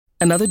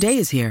Another day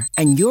is here,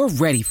 and you're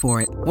ready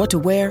for it. What to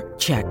wear?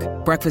 Check.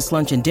 Breakfast,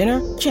 lunch, and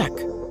dinner? Check.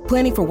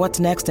 Planning for what's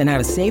next and how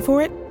to save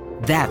for it?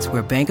 That's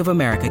where Bank of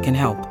America can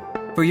help.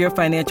 For your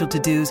financial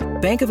to-dos,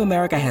 Bank of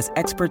America has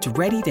experts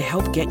ready to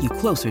help get you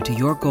closer to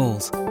your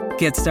goals.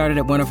 Get started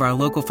at one of our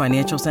local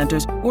financial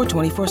centers or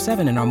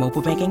 24/7 in our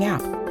mobile banking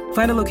app.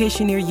 Find a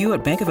location near you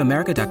at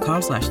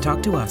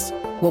bankofamerica.com/talktous.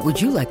 What would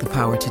you like the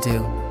power to do?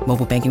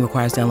 Mobile banking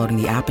requires downloading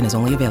the app and is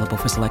only available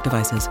for select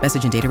devices.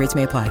 Message and data rates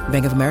may apply.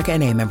 Bank of America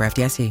N.A., member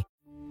FDIC.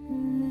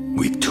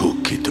 We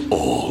took it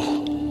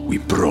all. We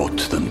brought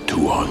them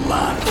to our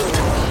land.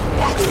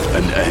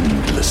 An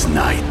endless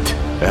night,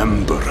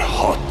 ember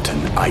hot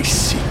and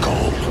icy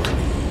cold.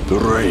 The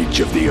rage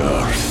of the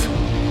earth.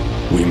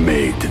 We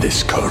made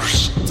this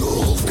curse.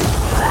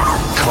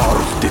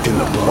 Carved it in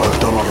the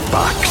blood on our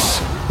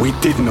backs. We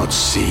did not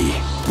see.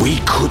 We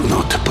could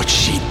not, but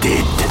she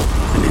did.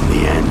 And in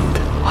the end...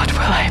 What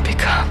will I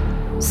become?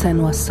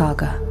 Senua's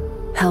Saga.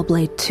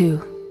 Hellblade 2.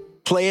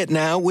 Play it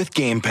now with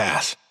Game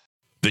Pass.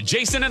 The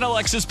Jason and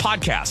Alexis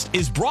podcast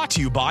is brought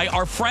to you by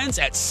our friends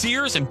at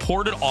Sears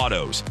Imported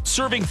Autos,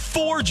 serving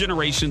 4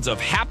 generations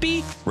of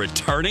happy,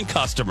 returning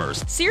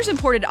customers. Sears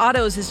Imported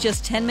Autos is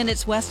just 10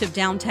 minutes west of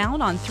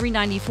downtown on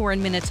 394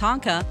 in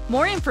Minnetonka.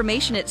 More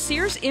information at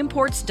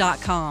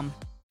SearsImports.com.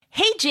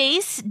 Hey,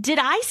 Jace, did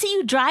I see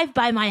you drive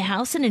by my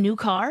house in a new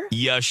car?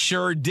 You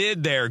sure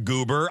did there,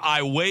 Goober.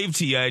 I waved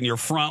to you in your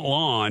front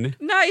lawn.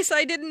 Nice.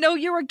 I didn't know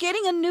you were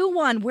getting a new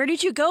one. Where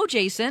did you go,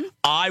 Jason?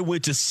 I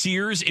went to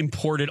Sears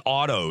Imported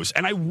Autos,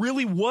 and I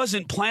really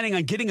wasn't planning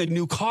on getting a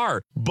new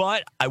car.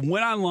 But I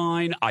went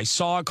online, I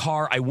saw a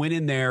car, I went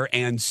in there,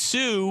 and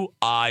Sue,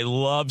 I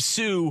love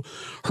Sue,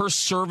 her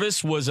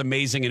service was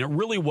amazing, and it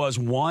really was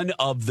one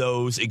of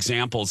those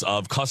examples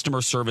of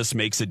customer service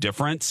makes a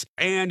difference.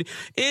 And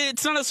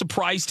it's not a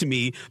surprise to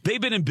me.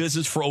 They've been in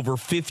business for over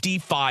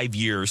 55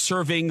 years,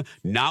 serving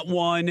not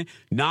 1,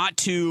 not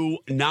 2,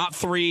 not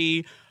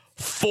 3,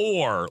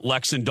 4,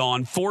 Lex and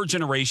Dawn, 4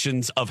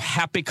 generations of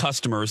happy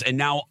customers, and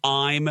now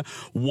I'm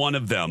one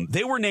of them.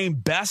 They were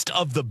named Best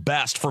of the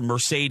Best for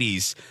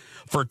Mercedes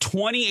for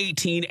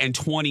 2018 and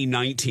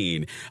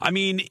 2019. I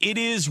mean, it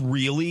is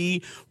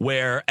really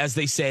where, as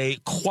they say,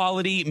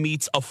 quality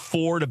meets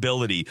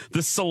affordability.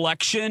 The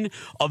selection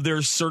of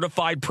their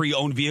certified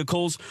pre-owned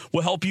vehicles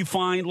will help you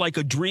find like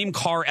a dream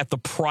car at the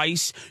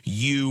price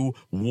you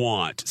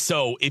want.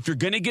 So if you're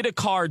going to get a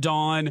car,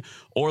 Dawn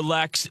or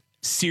Lex,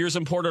 Sears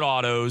Imported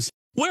Autos.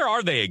 Where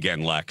are they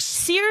again, Lex?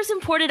 Sears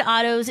Imported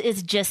Autos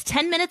is just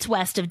 10 minutes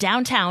west of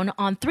downtown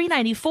on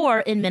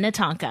 394 in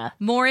Minnetonka.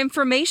 More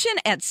information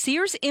at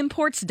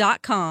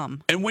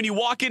SearsImports.com. And when you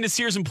walk into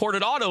Sears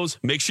Imported Autos,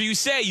 make sure you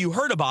say you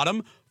heard about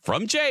them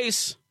from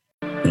Jace.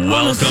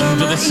 Welcome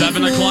to the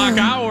 7 o'clock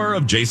hour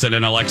of Jason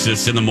and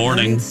Alexis in the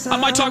morning on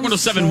My Talk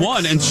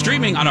 107.1 and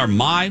streaming on our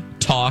My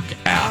Talk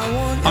app.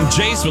 I'm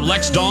Jace with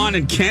Lex, Dawn,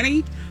 and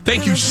Kenny.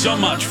 Thank you so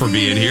much for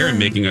being here and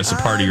making us a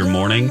part of your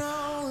morning.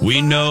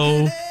 We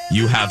know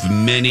you have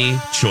many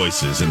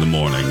choices in the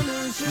morning,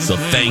 so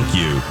thank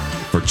you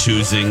for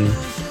choosing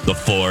the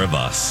 4 of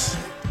us.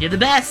 You're the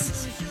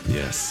best.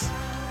 Yes.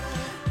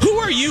 Who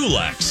are you,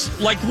 Lex?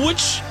 Like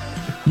which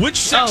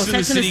Sex and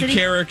the City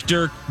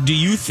character do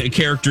you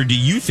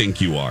think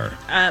you are?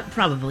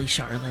 Probably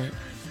Charlotte.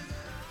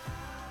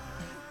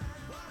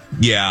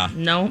 Yeah.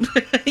 No.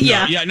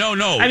 Yeah. No.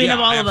 I mean, yeah, of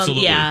all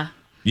absolutely. of them, yeah.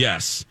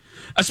 Yes.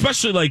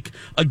 Especially, like,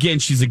 again,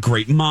 she's a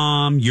great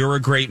mom. You're a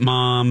great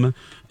mom.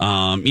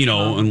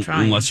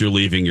 Unless you're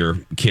leaving your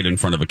kid in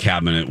front of a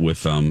cabinet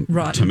with rotten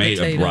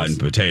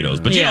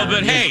potatoes. But,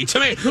 hey,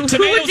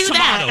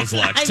 tomatoes,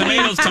 Lex.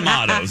 Tomatoes.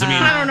 I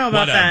mean, I don't know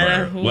about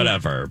that.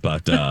 Whatever.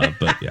 But yeah.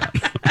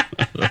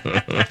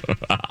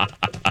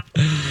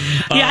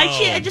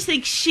 I just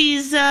think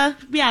she's,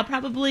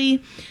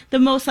 probably the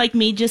most like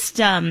me.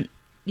 Just, I'm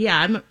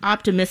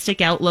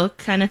optimistic outlook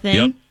kind of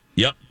thing.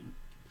 Yep.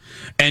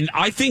 And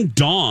I think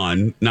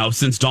Dawn, now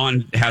since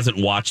Dawn hasn't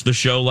watched the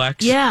show,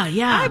 Lex. Yeah.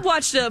 I've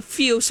watched a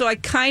few, so I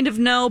kind of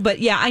know. But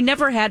yeah, I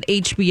never had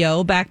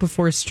HBO back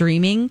before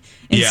streaming.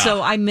 And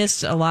so I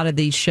missed a lot of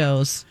these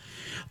shows.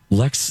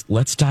 Lex,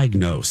 let's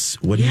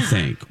diagnose. What do you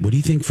think? What do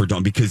you think for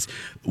Dawn? Because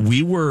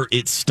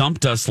it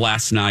stumped us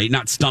last night.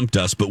 Not stumped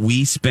us, but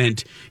we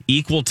spent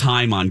equal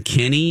time on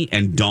Kenny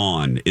and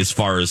Dawn as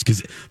far as,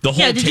 because the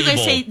whole did table. You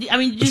guys say,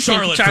 did you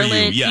Charlotte say Charlotte? For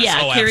you.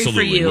 Yes. Carrie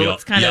absolutely. for you.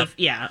 It's kind of,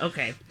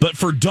 okay. But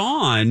for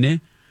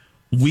Dawn,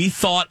 we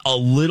thought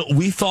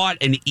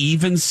an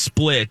even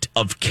split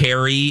of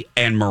Carrie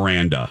and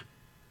Miranda.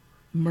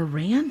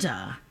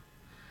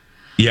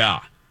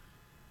 Yeah.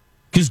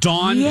 Because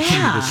Dawn,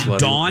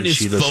 Dawn is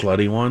she the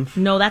slutty one?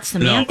 No, that's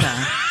Samantha.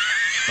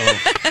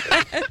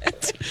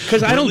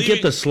 Because I don't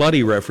get the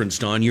slutty reference,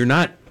 Dawn. You're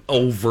not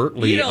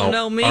overtly. You don't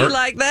know me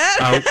like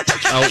that.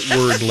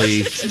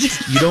 Outwardly,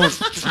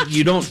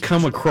 you don't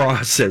come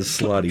across as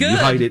slutty. Good. You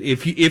hide it.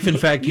 If in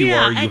fact you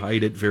are, you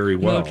hide it very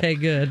well. Okay,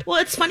 good. Well,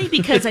 it's funny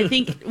because I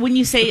think when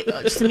you say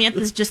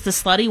Samantha's just the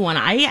slutty one,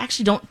 I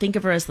actually don't think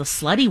of her as the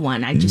slutty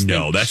one. I just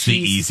think that's the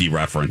easy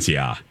reference.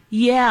 Yeah.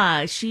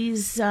 Yeah,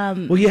 she's.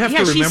 Well, you have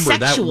to remember sexual,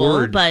 that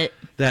word. But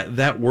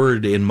that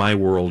word in my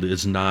world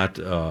is not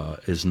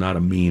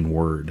a mean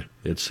word.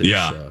 It's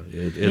a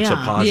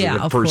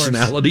positive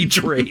personality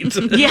trait.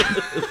 Yeah.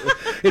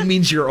 It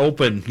means you're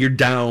open, you're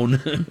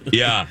down.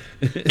 Yeah.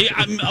 Now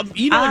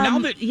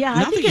that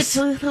I think it's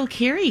a little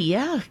Carrie.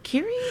 Yeah,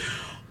 Carrie.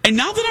 And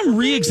now that I'm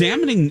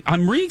re-examining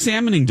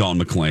Dawn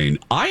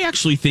McClain, I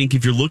actually think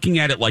if you're looking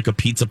at it like a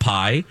pizza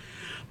pie,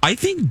 I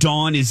think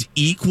Dawn is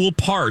equal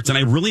parts, and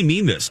I really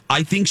mean this.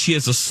 I think she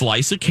has a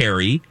slice of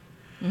Carrie.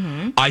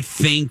 Mm-hmm. I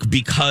think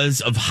because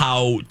of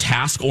how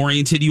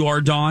task-oriented you are,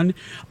 Dawn,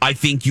 I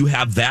think you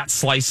have that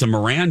slice of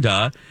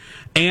Miranda.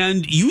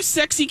 And you,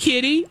 sexy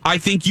kitty, I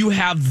think you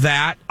have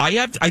that.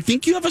 I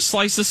think you have a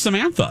slice of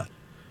Samantha.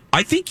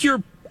 I think you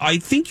have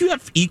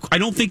equal. I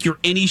don't think you're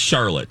any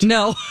Charlotte.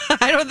 No,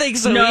 I don't think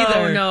so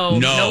either. No.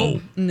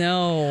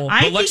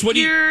 I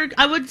think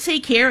I would say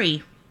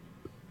Carrie.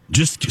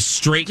 Just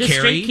straight Carrie?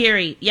 Straight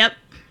Carrie, yep.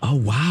 Oh,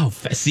 wow.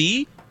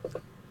 See?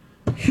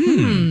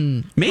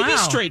 Maybe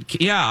straight.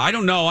 Yeah, I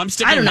don't know. I'm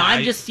sticking. I don't know.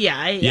 I'm just,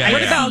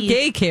 What about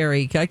gay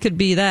Carrie? I could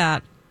be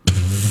that.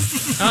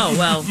 Oh,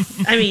 well,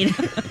 I mean.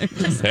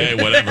 Hey,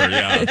 whatever,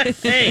 yeah.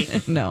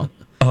 Hey. No.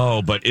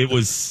 Oh, but it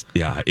was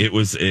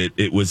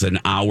an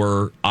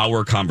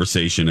hour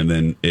conversation, and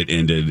then it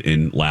ended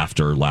in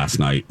laughter last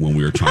night when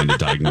we were trying to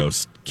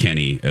diagnose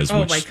Kenny as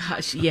which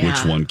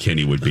one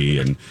Kenny would be,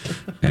 and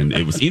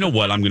it was, you know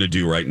what I'm going to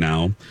do right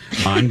now?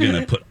 I'm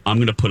going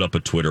to put up a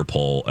Twitter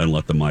poll and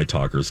let the My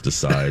Talkers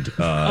decide.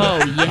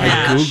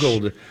 I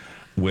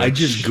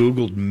just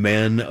Googled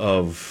men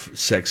of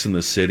Sex and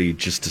the City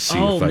just to see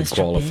if I'd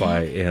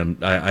qualify,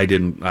 and I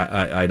didn't.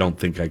 I don't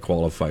think I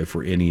qualify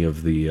for any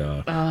of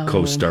the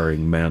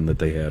co-starring men that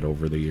they had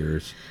over the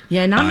years.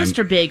 Yeah, not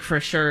Mr. Big for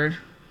sure.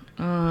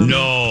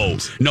 No,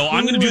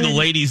 I'm going to do the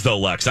ladies though,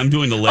 Lex. I'm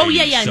doing the ladies.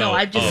 Oh yeah. No,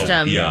 I just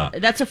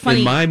that's a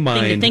funny thing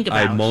to think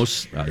about.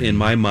 In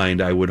my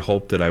mind, I would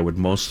hope that I would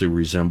mostly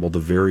resemble the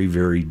very,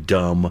 very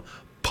dumb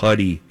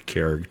Putty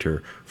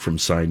character from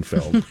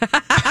Seinfeld, because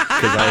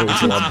I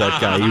always loved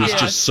that guy. He was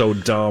just so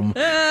dumb.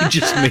 He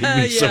just made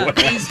me so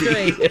happy. He's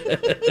great.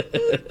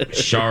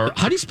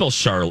 How do you spell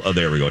Charlotte? Oh,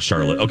 there we go,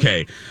 Charlotte.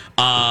 Okay,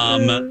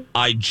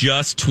 I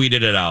just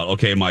tweeted it out.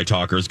 Okay, My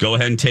Talkers, go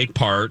ahead and take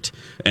part,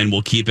 and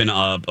we'll keep you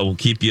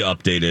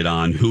updated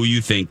on who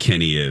you think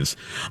Kenny is.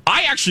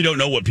 I actually don't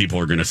know what people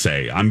are going to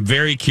say. I'm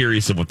very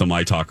curious of what the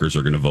My Talkers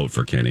are going to vote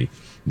for Kenny,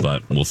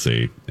 but we'll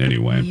see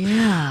anyway.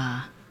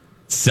 Yeah.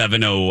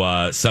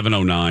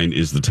 7:09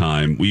 is the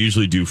time. We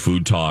usually do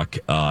food talk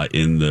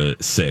in the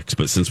 6,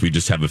 but since we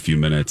just have a few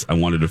minutes, I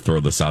wanted to throw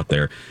this out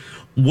there.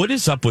 What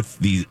is up with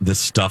the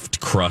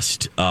stuffed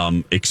crust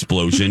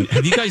explosion?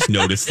 Have you guys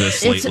noticed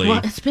this lately?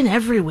 It's been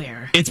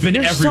everywhere. It's been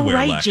You're everywhere, so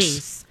right, Lex.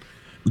 Jace.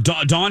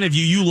 Dawn, have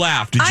you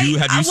laughed? Have you seen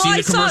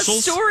the commercials? I saw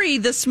a story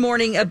this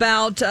morning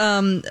about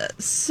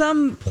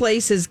some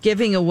places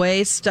giving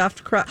away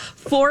stuffed crust.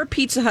 4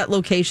 Pizza Hut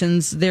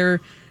locations. They're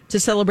to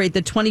celebrate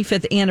the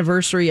 25th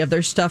anniversary of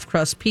their stuffed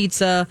crust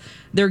pizza.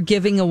 They're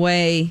giving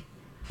away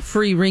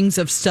free rings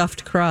of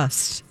stuffed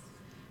crust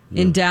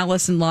in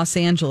Dallas and Los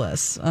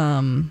Angeles.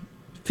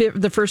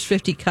 The first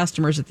 50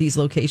 customers at these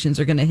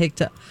locations are going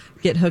to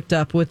get hooked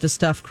up with the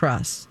stuffed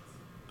crust.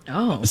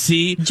 Oh.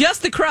 See?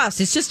 Just the crust.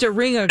 It's just a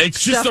ring of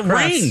It's just a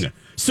crust. ring.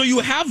 So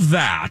you have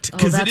that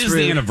because it is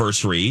the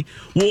anniversary.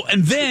 Well,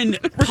 and then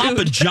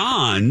Papa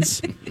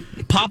John's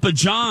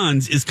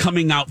is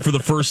coming out for the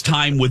first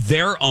time with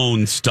their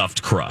own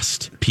stuffed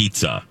crust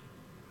pizza.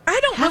 I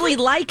don't really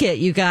like it,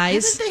 you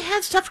guys. Haven't they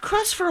had stuffed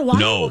crust for a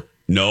while?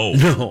 No.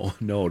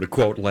 To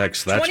quote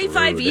Lex, that's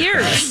 25 rude.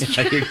 years.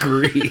 I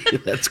agree.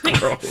 That's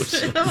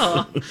gross.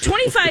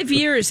 25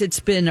 years it's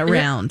been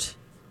around.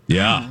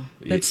 Yeah.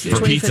 That's the For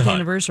 25th Pizza Hut.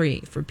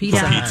 anniversary for Pizza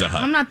Hut. Pizza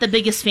Hut. I'm not the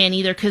biggest fan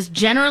either because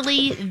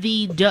generally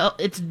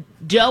it's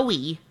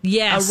doughy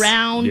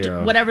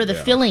around whatever the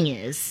filling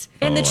is.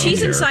 And the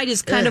cheese inside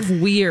is kind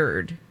of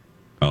weird.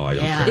 Oh, I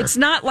don't care. It's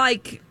not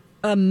like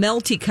a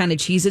melty kind of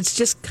cheese. It's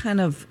just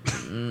kind of...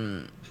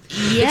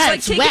 Yeah,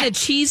 it's like taking wet. a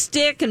cheese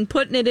stick and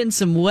putting it in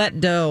some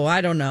wet dough.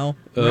 I don't know.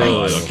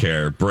 Oh, I don't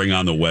care. Bring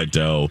on the wet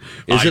dough.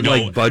 Is it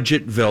like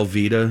budget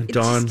Velveeta,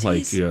 Dawn?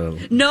 Like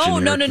no,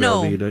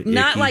 Velveeta,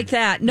 not icky? like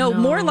that. No,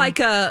 more like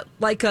a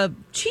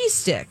cheese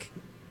stick.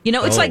 You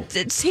know, it's like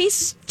it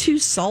tastes too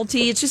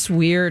salty. It's just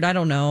weird. I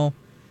don't know.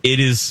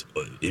 It is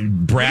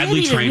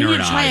Bradley Trainer we need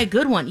and to try I. a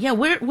good one. Yeah,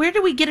 where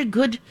do we get a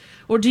good?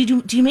 Or do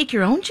you make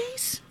your own,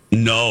 Jace?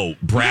 No,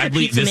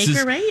 Bradley. You're a pizza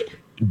maker, right?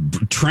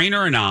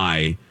 Trainer and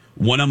I.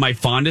 One of my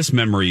fondest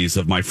memories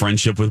of my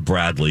friendship with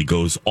Bradley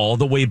goes all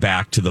the way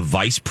back to the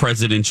vice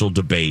presidential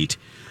debate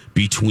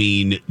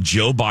between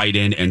Joe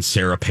Biden and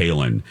Sarah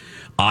Palin.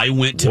 I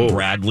went to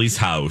Bradley's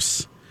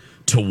house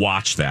to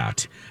watch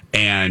that.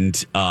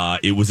 And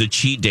it was a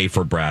cheat day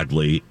for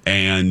Bradley.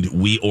 And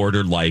we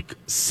ordered like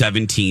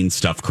 17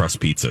 stuffed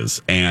crust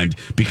pizzas. And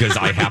because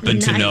I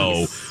happen to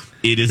know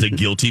it is a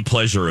guilty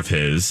pleasure of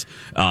his,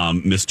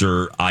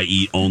 Mr. I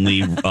eat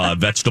only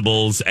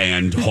vegetables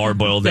and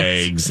hard-boiled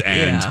eggs.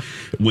 And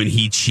when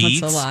he cheats...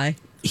 That's a lie.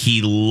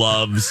 He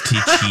loves to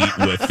cheat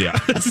with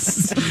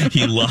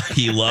he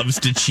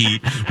loves to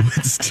cheat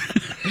with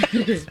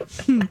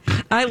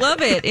I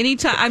love it.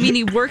 Anytime. I mean,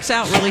 he works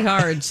out really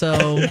hard,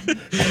 so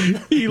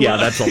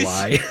that's a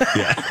lie.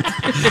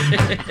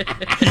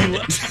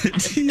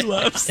 He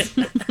loves.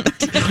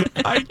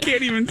 I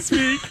can't even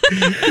speak.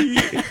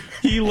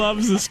 He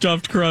loves the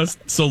stuffed crust.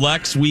 So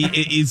Lex,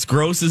 as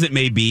gross as it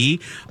may be,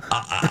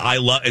 I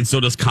love, and so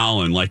does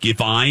Colin. Like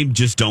if I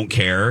just don't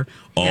care,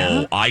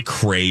 I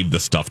crave the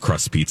stuffed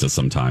crust pizza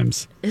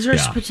sometimes. Is there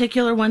a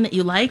particular one that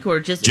you like, or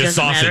just it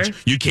doesn't sausage?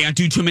 Matter? You can't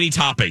do too many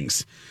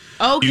toppings.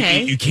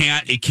 Okay, you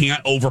can't. It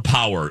can't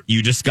overpower.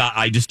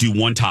 I just do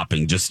one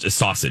topping, just a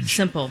sausage.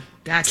 Simple.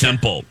 Gotcha.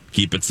 Simple.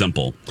 Keep it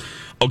simple.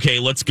 Okay,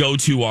 let's go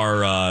to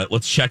our,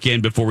 let's check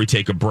in before we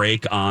take a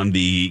break on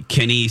the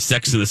Kenny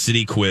Sex and the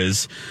City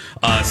quiz.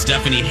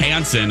 Stephanie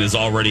Hansen has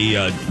already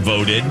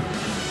voted.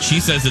 She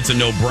says it's a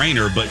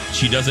no-brainer, but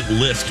she doesn't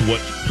list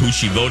who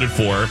she voted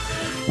for.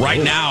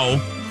 Right now,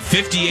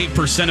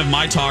 58% of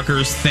my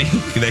talkers think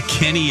that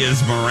Kenny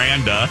is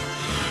Miranda.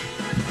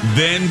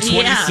 Then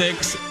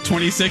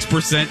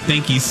 26%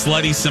 think he's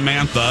slutty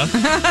Samantha.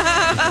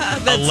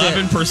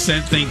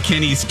 11% think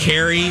Kenny's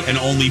Carrie, and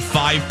only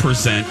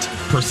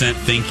 5%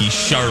 think he's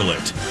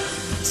Charlotte.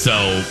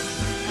 So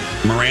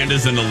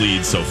Miranda's in the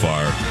lead so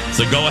far.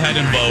 So go ahead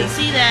and vote. I can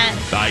see that.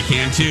 I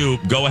can too.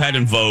 Go ahead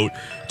and vote.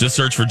 Just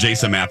search for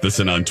Jason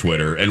Matheson on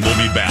Twitter, and we'll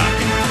be back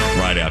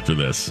right after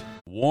this.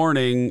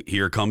 Warning,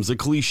 here comes a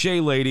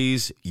cliche,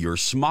 ladies. Your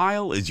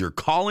smile is your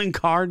calling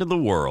card to the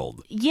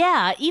world.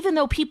 Yeah, even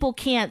though people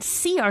can't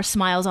see our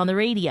smiles on the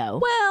radio.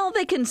 Well,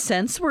 they can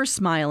sense we're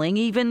smiling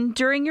even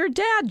during your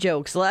dad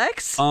jokes,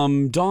 Lex.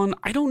 Dawn,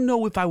 I don't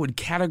know if I would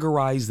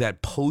categorize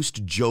that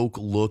post-joke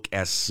look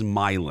as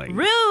smiling.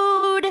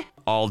 Rude!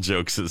 All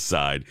jokes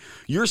aside,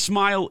 your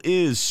smile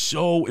is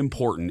so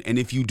important, and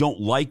if you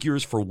don't like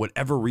yours for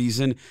whatever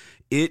reason,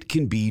 it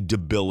can be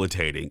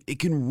debilitating. It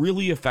can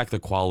really affect the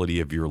quality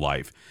of your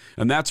life.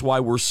 And that's why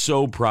we're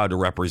so proud to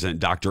represent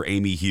Dr.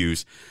 Amy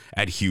Hughes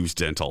at Hughes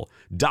Dental.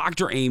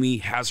 Dr. Amy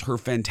has her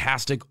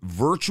fantastic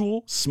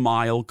virtual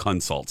smile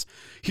consults.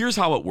 Here's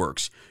how it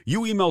works.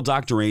 You email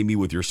Dr. Amy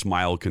with your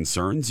smile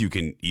concerns. You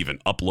can even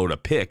upload a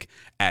pic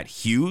at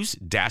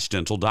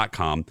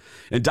hughes-dental.com,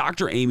 and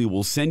Dr. Amy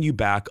will send you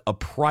back a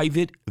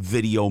private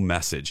video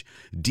message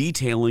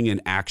detailing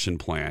an action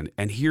plan.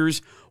 And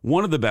here's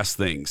one of the best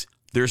things.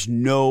 There's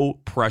no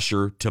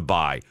pressure to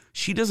buy.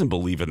 She doesn't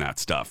believe in that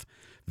stuff.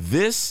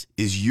 This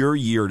is your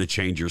year to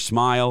change your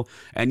smile.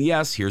 And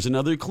yes, here's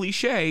another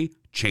cliche,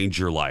 change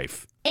your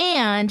life.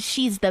 And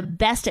she's the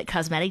best at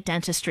cosmetic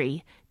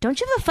dentistry. Don't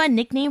you have a fun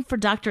nickname for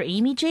Dr.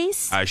 Amy,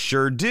 Jace? I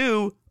sure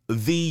do.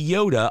 The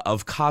Yoda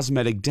of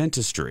cosmetic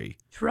dentistry.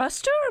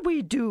 Trust her,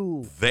 we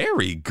do.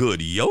 Very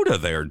good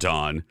Yoda there,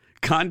 Dawn.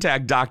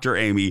 Contact Dr.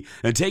 Amy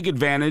and take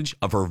advantage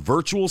of her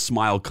virtual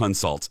smile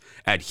consults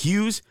at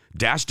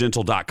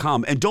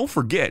hughes-dental.com. And don't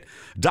forget,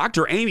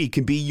 Dr. Amy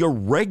can be your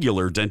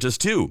regular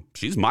dentist too.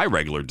 She's my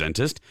regular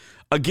dentist.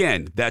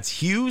 Again,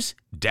 that's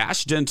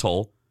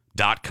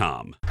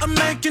hughes-dental.com.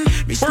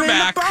 We're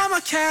back.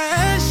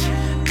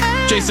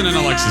 Jason and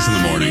Alexis in the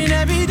morning.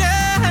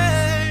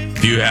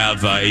 If you have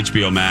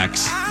HBO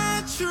Max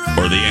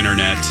or the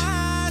internet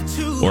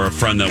or a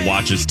friend that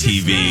watches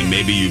TV,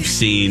 maybe you've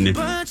seen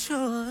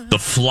the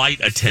flight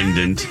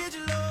attendant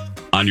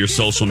on your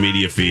social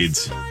media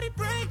feeds.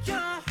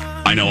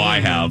 I know I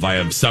have. I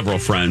have several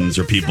friends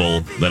or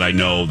people that I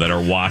know that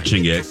are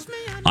watching it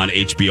on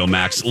HBO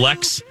Max.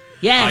 Lex?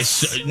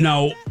 Yes.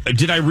 No,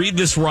 did I read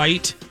this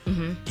right?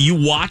 Mm-hmm. You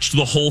watched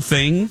the whole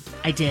thing?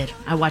 I did.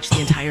 I watched the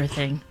entire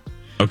thing.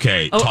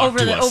 Okay, talk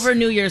to us. Over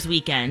New Year's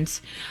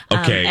weekend.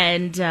 Okay.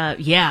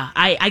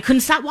 I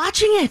couldn't stop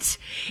watching it.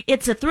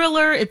 It's a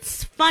thriller.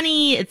 It's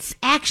funny. It's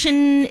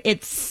action.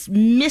 It's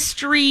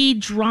mystery,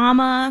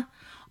 drama,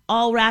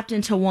 all wrapped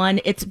into one.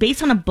 It's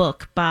based on a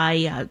book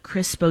by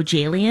Chris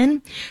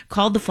Bohjalian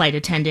called The Flight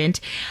Attendant.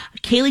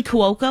 Kaylee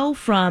Cuoco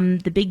from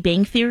The Big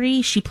Bang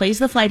Theory, she plays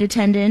the flight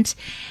attendant,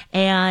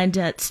 and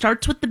it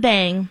starts with the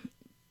bang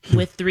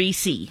with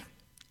 3C.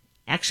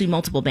 Actually,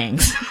 multiple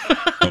bangs.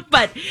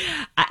 But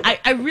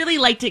I really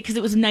liked it because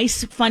it was a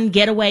nice, fun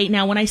getaway.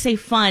 Now, when I say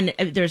fun,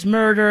 there's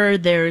murder,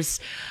 there's,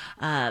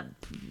 it's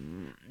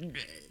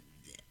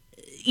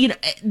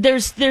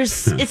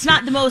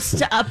not the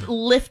most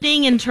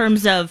uplifting in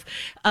terms of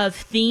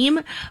theme,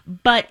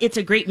 but it's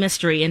a great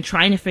mystery, and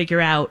trying to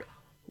figure out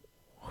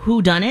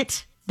who done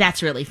it,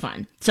 that's really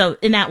fun. So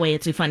in that way,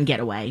 it's a fun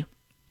getaway.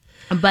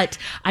 But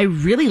I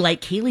really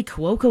like Kaylee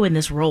Cuoco in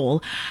this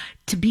role.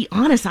 To be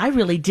honest, I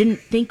really didn't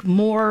think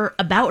more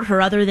about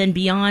her other than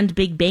beyond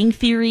Big Bang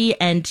Theory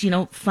and,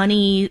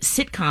 funny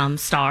sitcom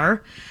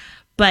star.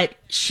 But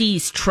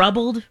she's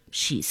troubled.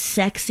 She's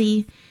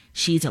sexy.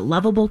 She's a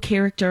lovable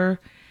character.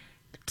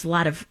 There's a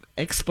lot of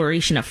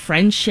exploration of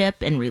friendship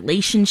and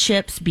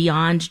relationships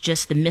beyond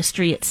just the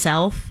mystery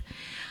itself.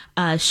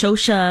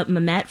 Shosha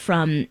Mamet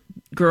from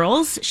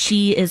Girls,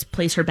 she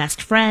plays her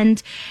best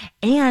friend,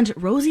 and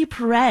Rosie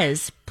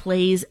Perez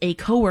plays a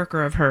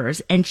coworker of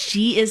hers, and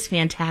she is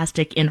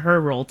fantastic in her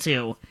role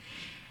too.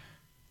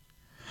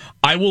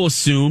 I will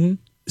assume,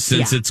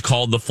 since it's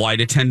called The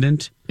Flight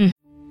Attendant.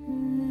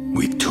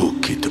 We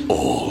took it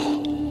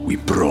all. We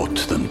brought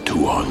them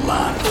to our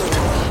land.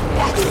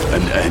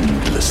 An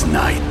endless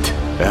night,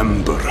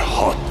 ember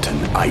hot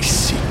and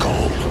icy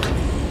cold.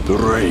 The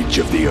rage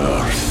of the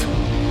earth.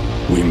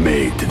 We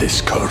made this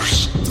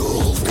curse.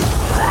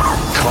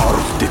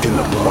 Carved it in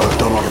the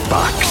blood on our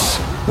backs.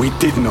 We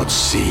did not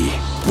see.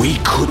 We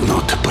could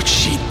not, but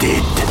she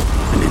did.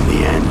 And in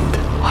the end,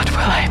 What will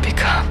I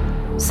become?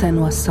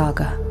 Senua's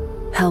Saga.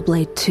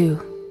 Hellblade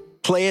 2.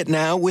 Play it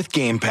now with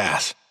Game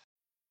Pass.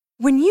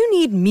 When you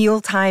need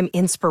mealtime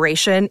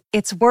inspiration,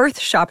 it's worth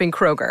shopping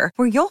Kroger,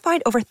 where you'll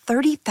find over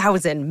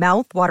 30,000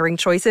 mouth-watering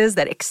choices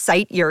that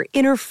excite your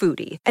inner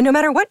foodie. And no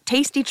matter what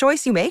tasty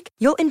choice you make,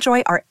 you'll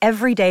enjoy our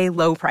everyday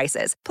low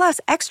prices, plus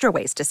extra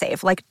ways to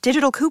save, like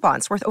digital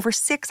coupons worth over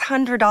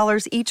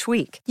 $600 each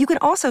week. You can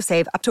also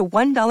save up to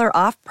 $1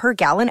 off per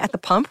gallon at the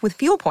pump with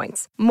fuel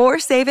points. More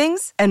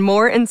savings and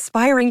more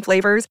inspiring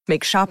flavors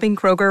make shopping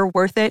Kroger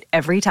worth it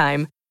every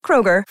time.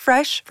 Kroger,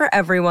 fresh for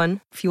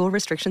everyone. Fuel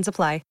restrictions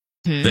apply.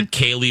 That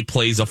Kaylee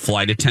plays a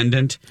flight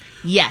attendant.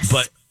 Yes.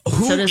 But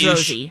who so does is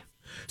Rosie.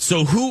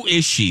 So who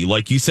is she?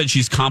 Like you said,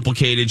 she's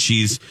complicated.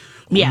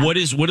 What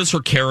is her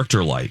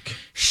character like?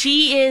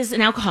 She is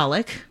an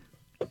alcoholic,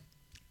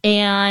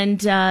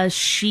 and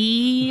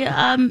she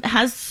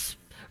has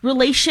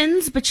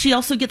relations, but she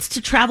also gets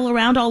to travel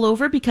around all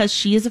over because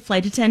she is a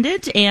flight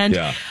attendant. And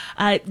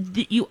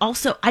you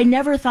also, I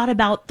never thought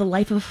about the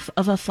life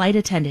of a flight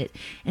attendant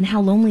and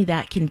how lonely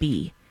that can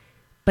be.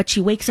 But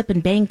she wakes up in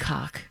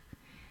Bangkok,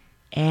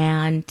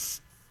 and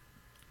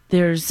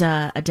there's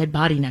a dead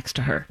body next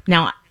to her.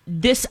 Now,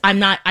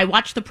 I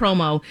watched the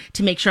promo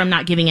to make sure I'm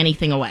not giving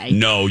anything away.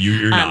 No,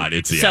 you're not.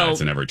 It's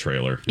in every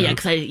trailer. Yeah,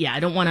 because I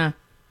don't want to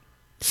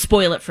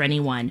spoil it for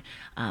anyone.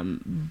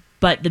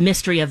 But the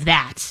mystery of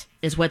that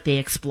is what they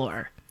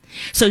explore.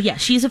 So, yeah,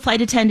 she's a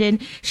flight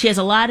attendant. She has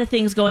a lot of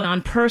things going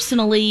on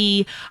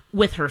personally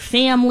with her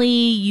family.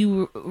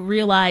 You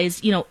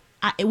realize,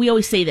 we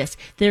always say this.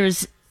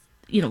 There's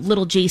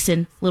little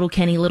Jason, little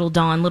Kenny, little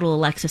Dawn, little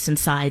Alexis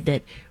inside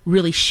that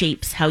really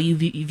shapes how you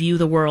view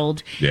the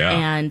world. Yeah.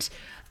 And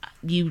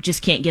you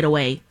just can't get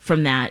away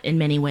from that in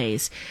many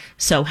ways.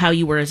 So how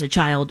you were as a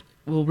child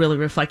will really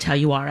reflect how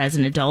you are as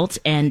an adult.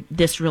 And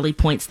this really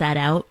points that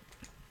out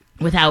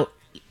without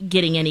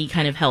getting any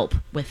kind of help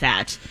with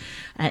that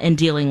and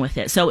dealing with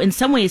it. So in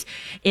some ways,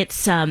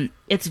 it's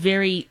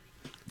very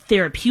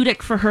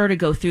therapeutic for her to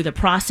go through the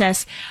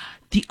process.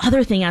 The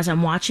other thing, as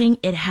I'm watching,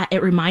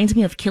 it reminds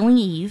me of Killing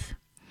Eve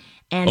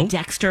and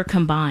Dexter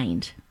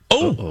combined.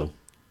 Oh.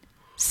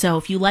 So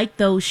if you like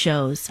those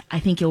shows, I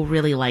think you'll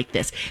really like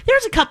this.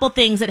 There's a couple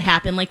things that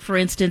happen, like, for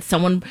instance,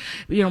 someone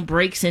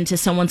breaks into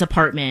someo's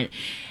apartment.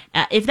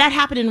 If that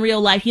happened in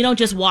real life, you don't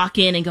just walk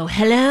in and go,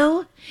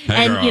 hello?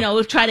 Hey, and,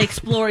 girl. Try to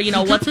explore,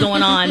 what's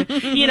going on.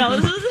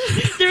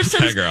 There's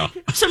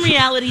some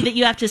reality that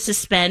you have to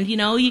suspend.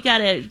 You got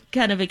to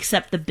kind of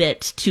accept the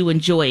bit to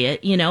enjoy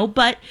it,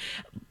 But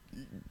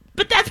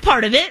that's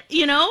part of it,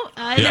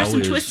 There's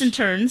some twists and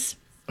turns.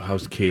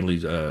 How's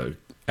Kaylee's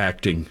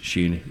acting?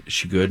 She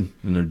good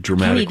in a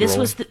dramatic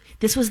role?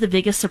 This was the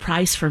biggest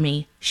surprise for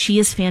me. She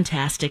is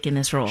fantastic in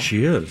this role.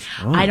 She is.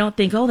 Oh. I don't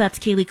think, that's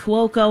Kaylee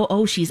Cuoco.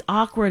 Oh, she's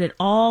awkward at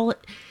all.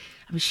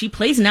 I mean, she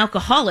plays an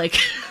alcoholic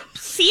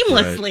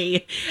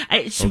seamlessly.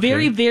 Right. It's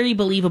very, very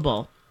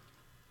believable.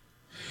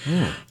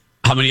 Oh.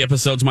 How many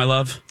episodes, my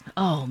love?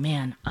 Oh,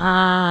 man.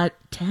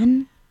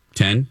 10?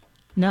 10?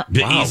 No.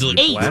 Wow. Easily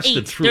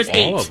blasted through There's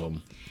all of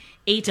them.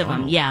 8 of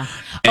them, yeah.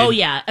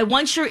 And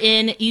once you're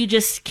in, you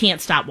just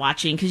can't stop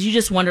watching because you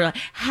just wonder,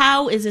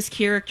 how is this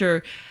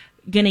character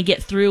going to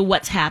get through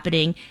what's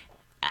happening?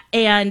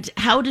 And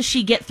how does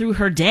she get through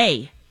her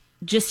day,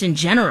 just in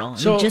general?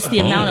 Just the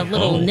amount of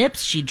little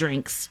nips she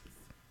drinks.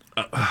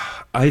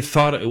 I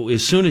thought,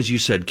 as soon as you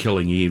said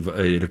Killing Eve,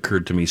 it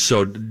occurred to me.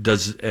 So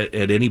does,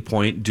 at any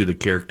point, do the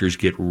characters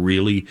get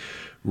really,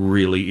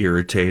 really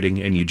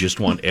irritating and you just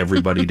want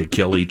everybody to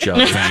kill each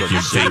other?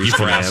 Thank you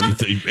for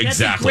asking. Exactly,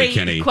 That's a great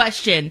Kenny.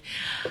 question.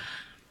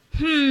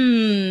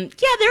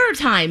 Yeah, there are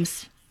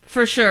times,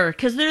 for sure,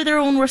 because they're their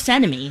own worst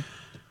enemy.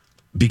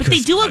 But they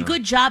do a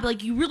good job.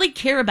 Like, you really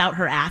care about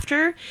her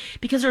after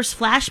because there's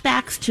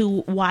flashbacks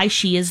to why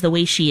she is the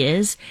way she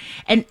is.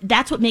 And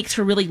that's what makes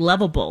her really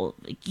lovable.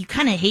 Like, you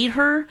kind of hate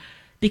her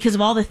because of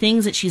all the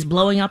things that she's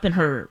blowing up in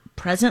her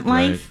present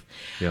life.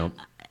 Right.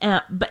 Yeah.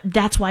 But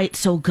that's why it's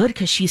so good,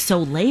 because she's so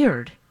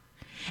layered.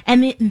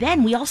 And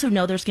then we also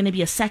know there's going to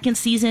be a second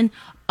season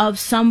of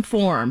some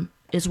form,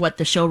 is what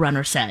the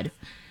showrunner said.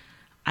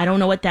 I don't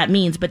know what that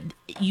means, but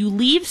you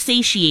leave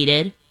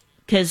satiated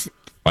because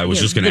I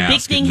was just going to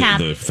ask. The big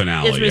thing the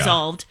finale is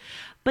resolved,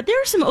 but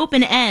there are some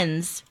open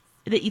ends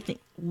that you think,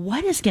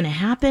 what is going to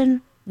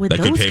happen with that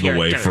those could pave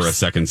characters? a way for a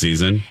second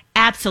season.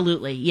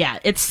 Absolutely, yeah.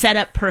 It's set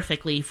up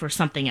perfectly for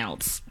something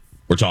else.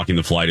 We're talking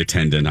The Flight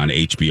Attendant on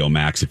HBO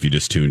Max if you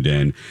just tuned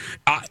in.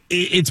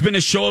 It's been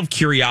a show of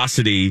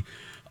curiosity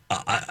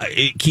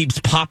it keeps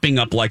popping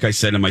up, like I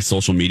said, in my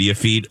social media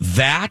feed.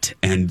 That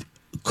and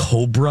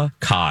Cobra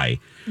Kai.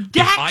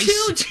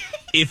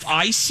 If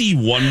I see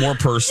one more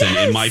person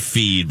in my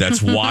feed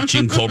that's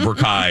watching Cobra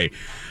Kai,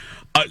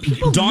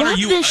 Dawn, love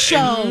this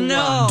show.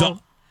 No.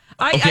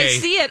 I Okay.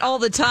 see it all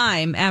the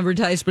time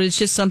advertised, but it's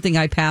just something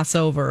I pass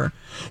over.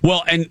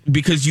 Well, and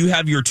because you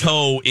have your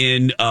toe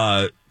in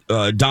Donna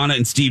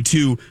and Steve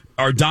too.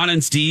 Are Donna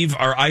and Steve,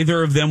 are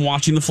either of them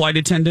watching The Flight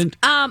Attendant?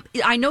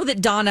 I know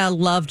that Donna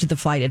loved The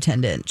Flight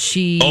Attendant.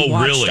 She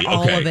watched really?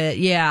 all Okay. of it.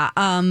 Yeah.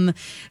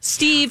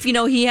 Steve,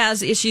 he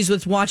has issues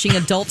with watching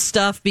adult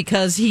stuff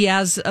because he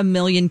has a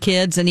million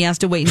kids and he has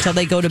to wait until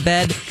they go to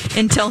bed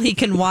until he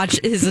can watch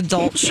his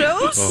adult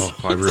shows. Oh,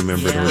 I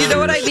remember those. You know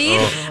what I years.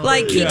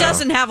 mean? He yeah.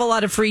 doesn't have a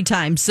lot of free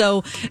time.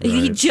 So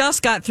he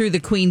just got through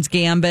the Queen's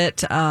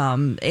Gambit.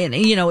 And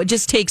it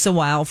just takes a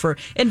while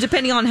and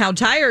depending on how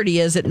tired he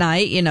is at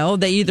night,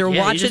 they either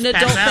watch you an just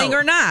pass adult thing out.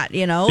 or not,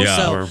 Yeah.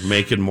 So Or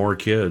making more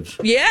kids.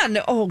 yeah.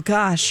 No, oh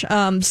gosh.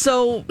 I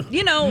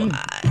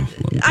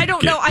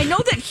don't know. I know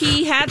that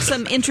he had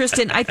some interest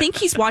in. I think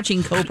he's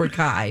watching Cobra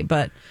Kai,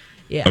 but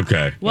yeah.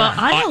 Okay. Well,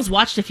 Idol's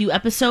watched a few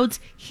episodes.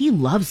 He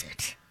loves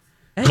it.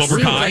 It Cobra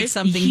seems Kai? like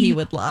something he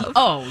would love.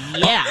 Oh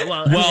yeah.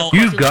 Well, Well, of course,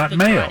 You've he got loves the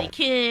mail. Karate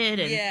Kid,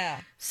 and Yeah.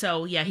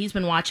 So yeah, he's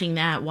been watching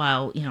that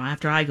while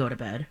after I go to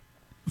bed.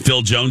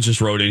 Phil Jones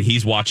just wrote in.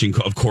 He's watching.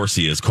 Of course,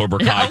 he is Cobra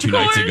Kai Of 2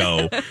 nights course.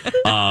 ago,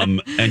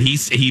 and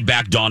he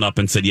backed Dawn up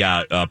and said,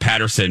 "Yeah,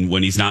 Patterson,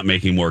 when he's not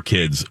making more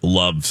kids,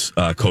 loves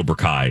Cobra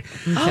Kai."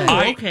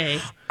 Okay.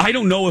 I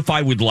don't know if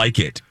I would like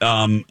it.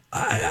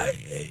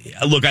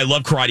 Look, I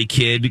love Karate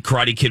Kid.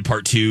 Karate Kid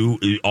Part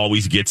 2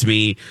 always gets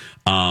me.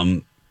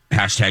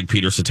 Hashtag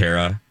Peter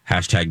Cetera.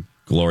 Hashtag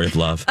Glory of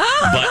Love.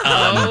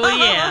 Oh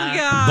yeah.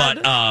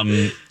 God.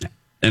 But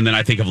and then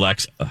I think of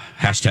Lex.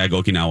 Hashtag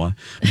Okinawa.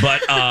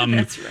 But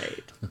That's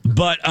right.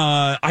 But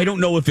I don't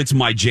know if it's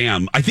my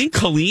jam. I think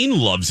Colleen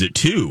loves it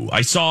too.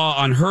 I saw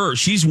on her,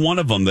 she's one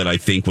of them that I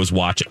think was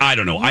watching. I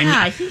don't know. Yeah,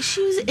 I think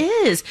she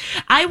is.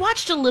 I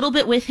watched a little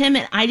bit with him,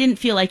 and I didn't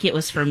feel like it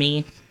was for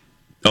me.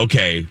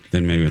 Okay,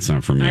 then maybe it's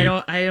not for me. I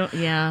don't.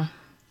 Yeah.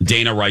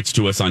 Dana writes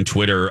to us on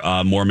Twitter,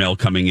 more mail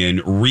coming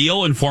in.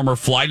 Real and former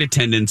flight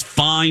attendants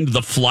find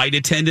The Flight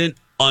Attendant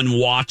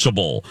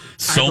unwatchable.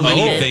 So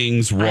many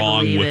things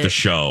wrong with the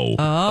show.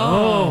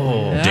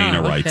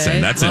 Dana writes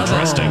in. That's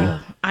interesting.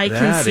 I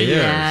can That see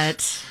is.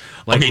 that.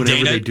 Like Okay, whenever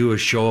Dana? they do a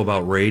show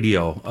about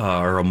radio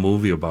or a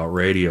movie about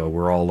radio,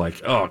 we're all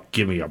like, "Oh,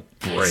 give me a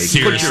break! Put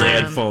Seriously. your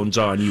headphones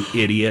on, you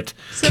idiot!"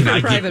 Except for I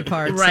private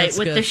parts. Right, that's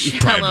with good. the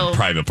shallow.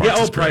 Private parts.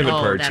 Yeah, is great. private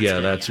Oh, parts. that's Yeah,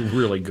 good, that's yeah.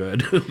 really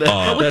good. With the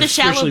shallow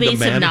especially base of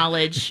man-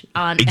 knowledge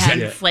on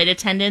Exactly. and flight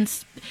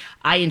attendants,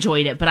 I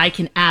enjoyed it, but I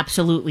can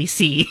absolutely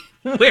see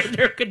where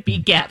there could be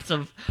gaps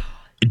of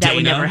that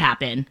would Dana? never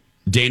happen.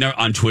 Dana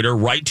on Twitter,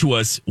 write to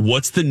us.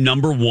 What's the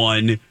number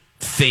one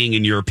thing,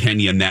 in your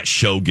opinion, that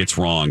show gets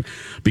wrong?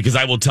 Because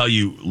I will tell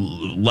you,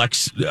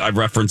 Lex, I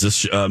referenced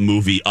this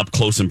movie Up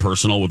Close and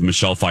Personal with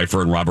Michelle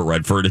Pfeiffer and Robert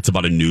Redford. It's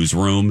about a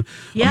newsroom.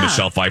 Yeah.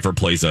 Michelle Pfeiffer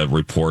plays a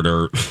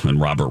reporter and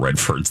Robert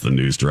Redford's the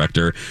news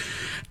director.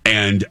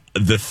 And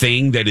the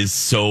thing that is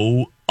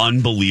so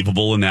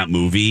unbelievable in that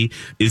movie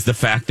is the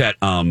fact that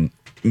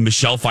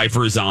Michelle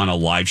Pfeiffer is on a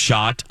live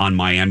shot on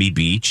Miami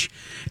Beach,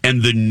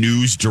 and the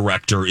news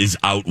director is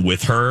out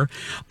with her.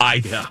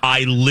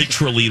 I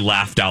literally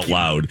laughed out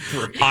loud.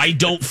 I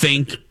don't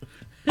think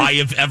I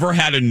have ever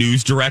had a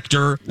news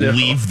director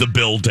leave the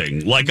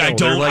building. Like, I No,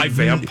 don't. they're like I've-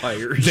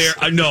 vampires.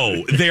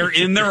 They're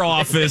in their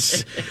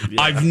office.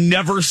 I've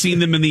never seen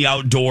them in the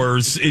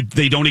outdoors.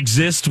 They don't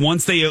exist.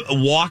 Once they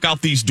walk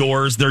out these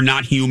doors, they're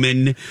not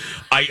human.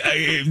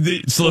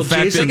 So the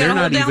fact Jason, that Gotta they're hold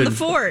not down even the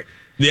fort.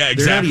 yeah, They're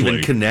exactly. not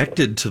even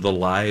connected to the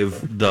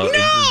live the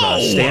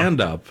stand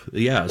up.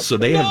 Yeah, so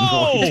they have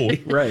no No. idea.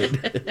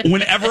 Right.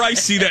 Whenever I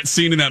see that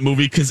scene in that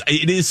movie, because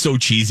it is so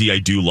cheesy, I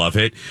do love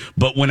it.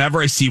 But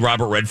whenever I see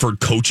Robert Redford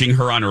coaching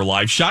her on her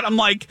live shot, I'm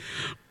like,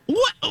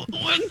 what?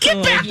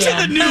 Get back to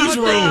the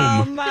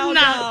newsroom. Not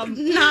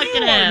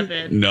gonna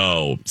happen.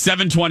 No.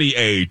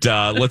 728.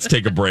 Let's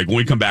take a break. When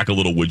we come back, a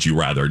little Would You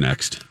Rather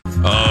next.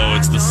 Oh,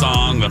 it's the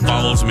song that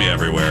follows me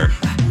everywhere.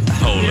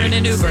 You're in Totally.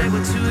 an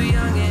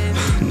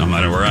Uber. No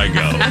matter where I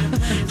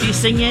go. Do you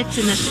sing it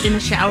in the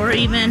shower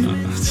even?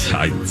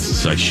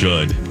 I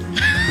should.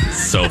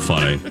 So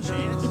funny.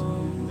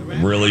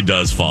 Really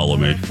does follow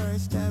me.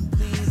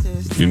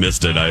 If you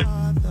missed it,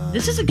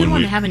 This is a good When one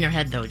we- to have in your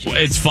head, though, James.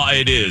 it's fine.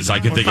 It is. I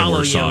can Or think of follow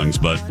worse you. songs,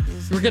 but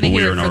We're going to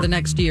We're hear in it for our- the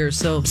next year,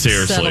 so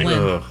Seriously.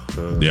 settle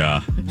in.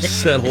 yeah.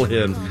 Settle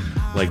in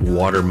like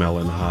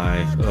watermelon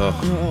high. Ugh.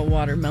 Oh,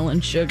 watermelon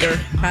sugar.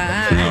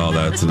 Oh,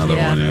 that's another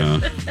Yeah.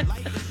 one,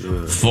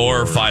 yeah.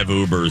 4 or 5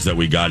 Ubers that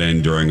we got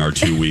in during our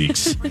 2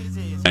 weeks.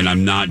 And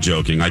I'm not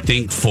joking. I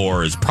think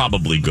 4 is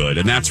probably good,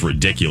 and that's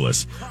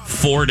ridiculous.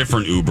 4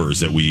 different Ubers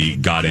that we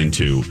got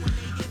into.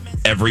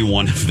 Every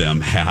one of them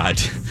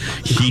had,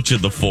 each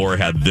of the 4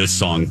 had this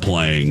song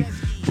playing.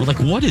 We're like,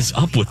 what is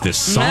up with this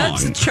song?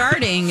 That's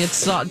charting.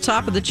 It's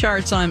top of the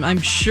charts.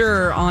 I'm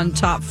sure on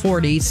top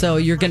 40. So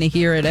you're going to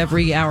hear it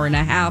every hour and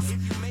a half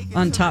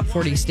on top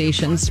 40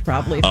 stations,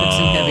 probably, if it's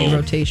in heavy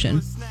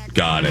rotation.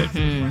 Got it.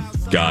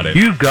 Got it.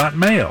 You've got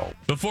mail.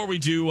 Before we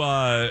do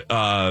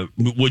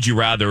Would You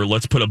Rather,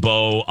 let's put a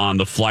bow on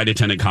the flight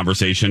attendant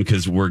conversation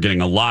because we're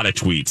getting a lot of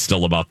tweets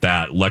still about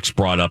that. Lex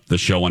brought up the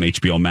show on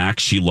HBO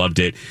Max. She loved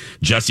it.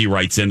 Jesse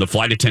writes in, the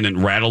flight attendant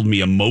rattled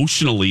me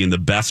emotionally in the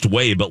best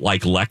way, but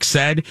like Lex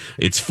said,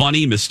 it's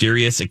funny,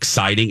 mysterious,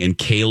 exciting, and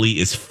Kaylee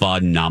is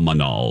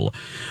phenomenal.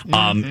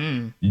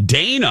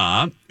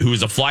 Dana, who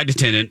is a flight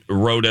attendant,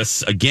 wrote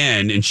us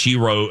again, and she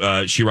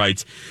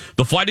writes,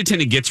 the flight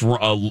attendant gets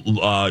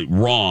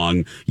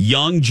wrong.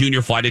 Young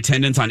junior flight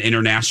attendants on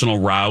international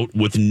route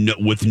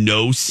with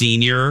no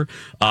senior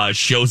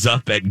shows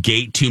up at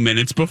gate 2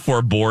 minutes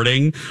before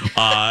boarding.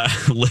 Yeah,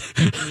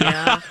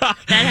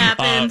 that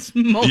happens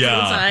multiple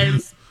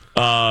times.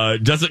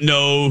 Doesn't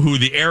know who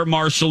the air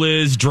marshal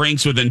is,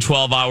 drinks within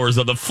 12 hours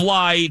of the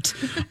flight,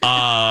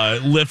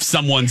 lifts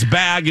someone's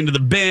bag into the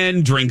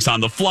bin, drinks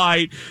on the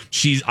flight.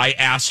 I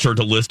asked her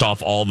to list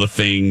off all the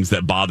things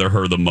that bother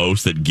her the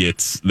most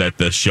that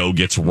the show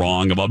gets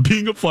wrong about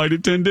being a flight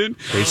attendant.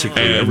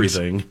 Basically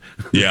everything.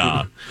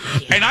 Yeah.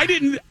 And I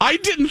didn't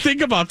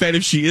think about that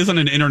if she is on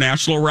an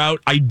international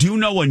route. I do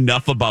know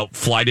enough about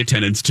flight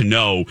attendants to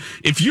know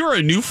if you're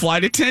a new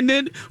flight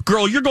attendant,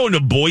 girl, you're going to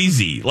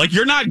Boise. Like,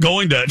 you're not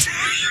going to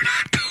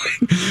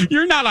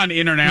you're not on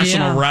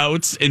international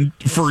routes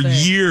for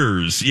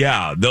years.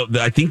 Yeah,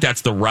 I think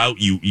that's the route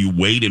you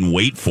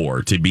wait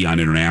for to be on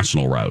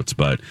international routes.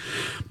 But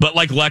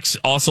like Lex,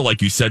 also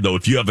like you said though,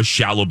 if you have a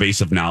shallow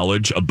base of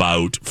knowledge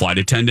about flight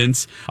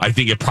attendants, I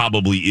think it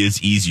probably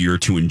is easier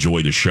to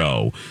enjoy the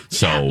show.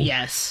 So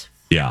yes,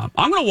 yeah,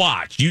 I'm gonna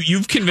watch.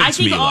 You've convinced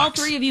me. I think all Lex.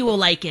 three of you will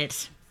like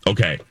it.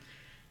 Okay.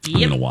 Yep. I'm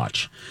going to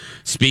watch.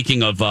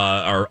 Speaking of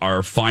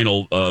our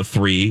final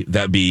three,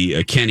 that'd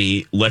be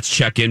Kenny. Let's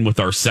check in with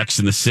our Sex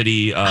in the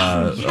City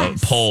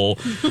poll.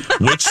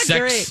 Which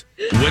Sex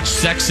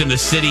in the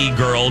City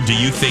girl do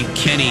you think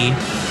Kenny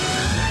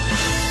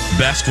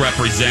best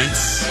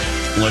represents?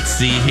 Let's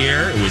see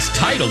here. It was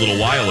tight a little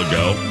while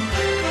ago.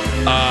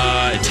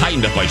 It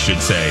tightened up, I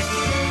should say.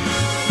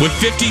 With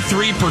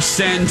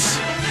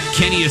 53%,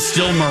 Kenny is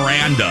still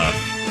Miranda.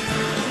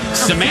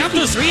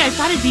 Samantha's 53. I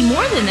thought it'd be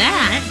more than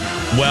that.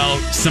 Well,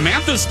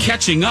 Samantha's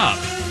catching up.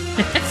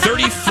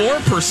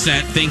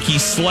 34% think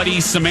he's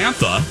slutty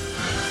Samantha.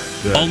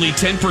 Good. Only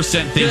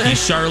 10% think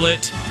he's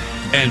Charlotte.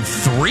 And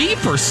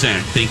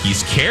 3% think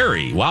he's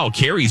Carrie. Wow,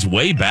 Carrie's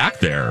way back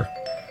there.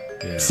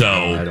 Yeah,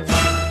 so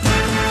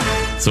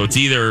it's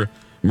either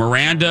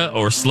Miranda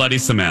or slutty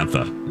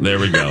Samantha. There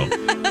we go.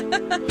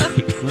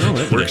 Well,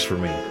 it works for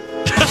me.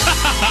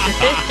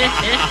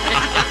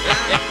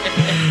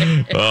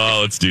 Oh,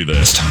 let's do this.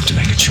 It's time to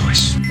make a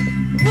choice.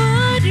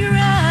 Would you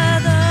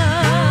rather?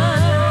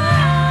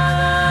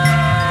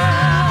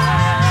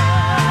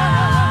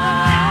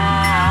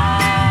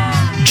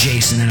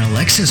 Jason and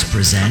Alexis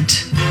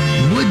present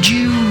Would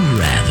You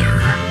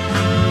Rather?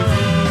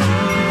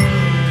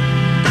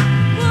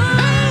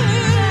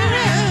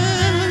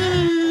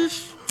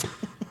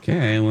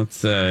 Okay,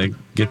 let's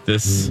get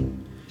this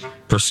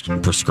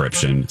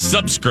subscription,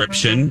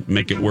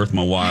 make it worth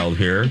my while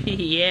here.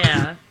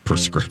 Yeah.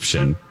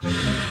 Prescription.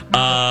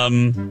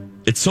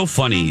 It's so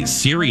funny.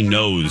 Siri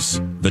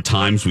knows the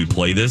times we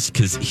play this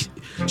because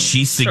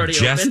she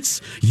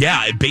suggests.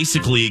 Yeah, it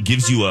basically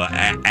gives you a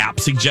app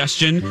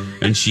suggestion,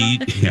 and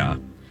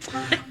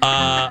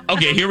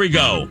okay, here we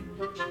go.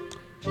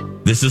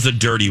 This is a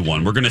dirty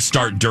one. We're gonna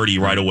start dirty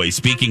right away.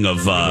 Speaking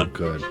of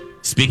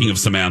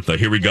Samantha,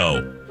 here we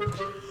go.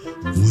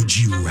 Would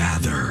you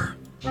rather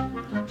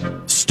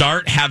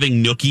start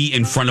having nookie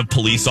in front of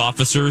police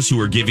officers who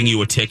are giving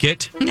you a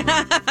ticket?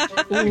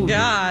 Oh,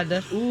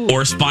 God.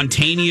 Or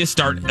spontaneous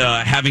start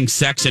having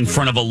sex in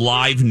front of a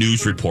live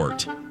news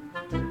report?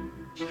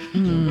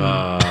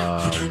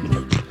 Let's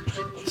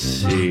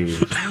see.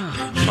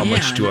 How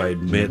much do I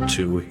admit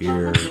to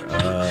here?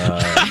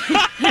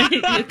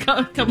 You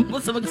come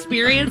with some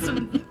experience.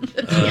 Do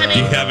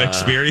you have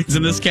experience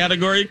in this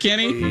category,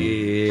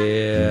 Kenny?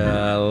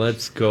 Yeah,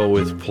 let's go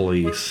with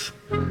police.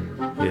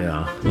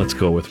 Yeah, let's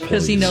go with police.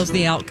 Because he knows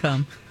the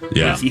outcome.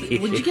 Yeah.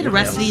 Would you get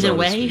arrested either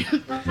way? You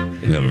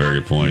have a very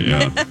good point,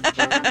 yeah.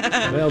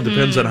 Well, it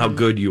depends on how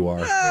good you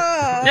are.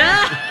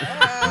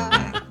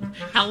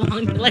 How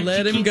long do you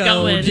let him go?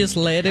 Going? Just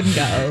let him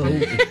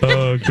go.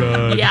 Oh,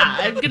 God. Yeah,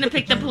 I'm going to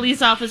pick the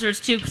police officers,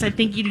 too, because I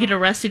think you'd get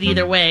arrested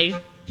either way.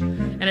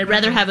 And I'd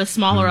rather have a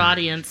smaller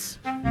audience.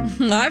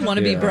 I want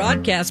to be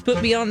broadcast.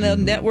 Put me on the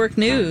network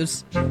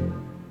news.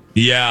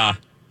 Yeah,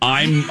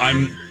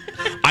 I'm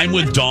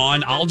with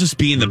Dawn. I'll just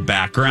be in the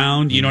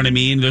background. You know what I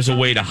mean? There's a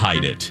way to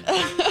hide it.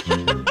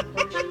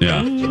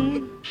 Yeah.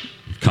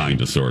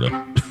 Kind of, sort of.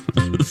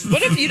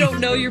 What if you don't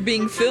know you're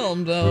being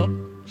filmed,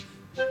 though?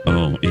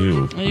 Oh,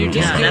 ew. Well, you're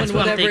just doing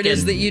whatever it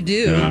is that you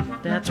do. Yeah.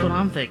 That's what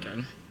I'm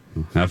thinking.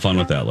 Have fun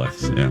with that,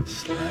 Lex. Yeah.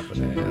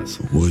 Slapping ass.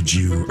 Would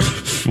you?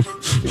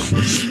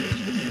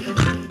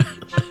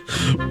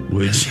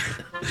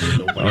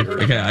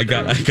 Okay, I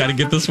got to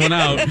get this one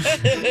out.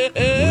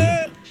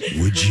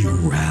 Would you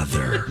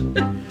rather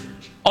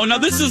Oh, now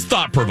this is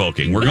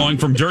thought-provoking. We're going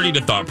from dirty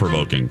to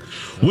thought-provoking.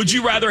 Would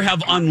you rather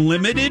have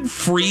unlimited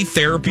free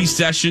therapy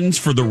sessions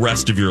for the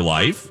rest of your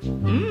life?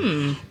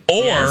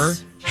 Or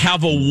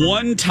have a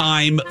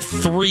one-time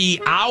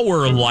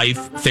 3-hour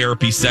life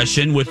therapy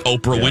session with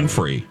Oprah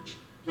Winfrey?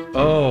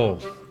 Oh,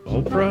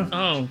 Oprah?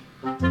 Oh.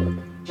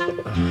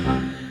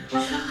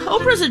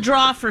 Oprah's a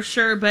draw for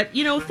sure, but,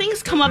 you know,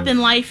 things come up in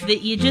life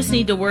that you just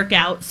need to work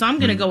out, so I'm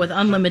going to go with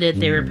unlimited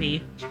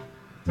therapy.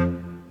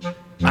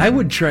 I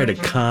would try to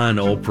con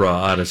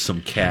Oprah out of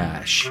some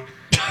cash.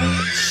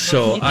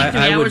 So you think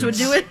 3 hours would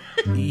do it?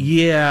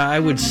 Yeah, I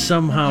would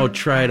somehow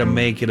try to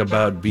make it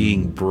about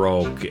being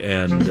broke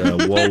and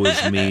woe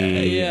is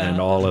me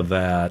and all of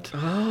that.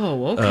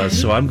 Oh, okay.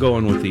 So I'm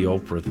going with the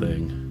Oprah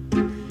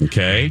thing.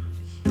 Okay.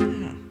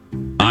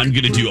 I'm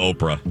going to do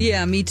Oprah.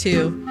 Yeah, me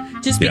too.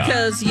 Just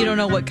because you don't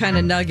know what kind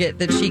of nugget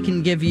that she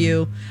can give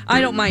you.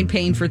 I don't mind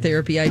paying for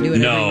therapy. I do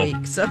it every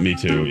week. So. Me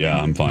too.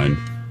 Yeah, I'm fine.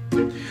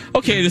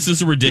 Okay, this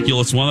is a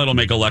ridiculous one that'll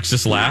make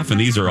Alexis laugh, and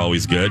these are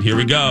always good. Here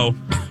we go.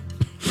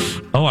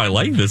 Oh, I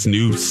like this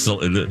this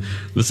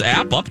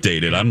app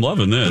updated. I'm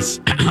loving this.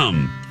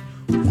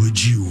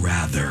 Would you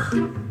rather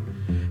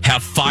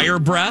have fire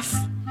breath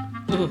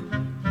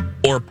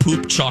or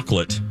poop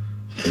chocolate?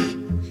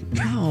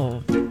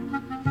 Oh.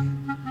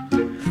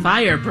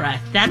 Fire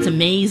breath. That's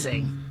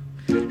amazing.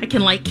 I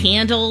can light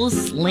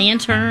candles,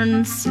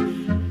 lanterns.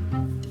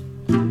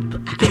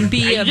 Can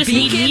be a just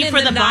need beacon me in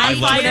for the night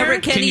bonfire. whenever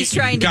Kenny's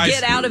trying to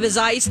get out of his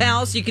ice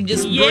house. You can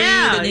just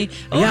breathe.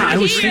 And I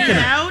was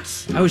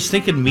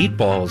thinking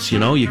meatballs. You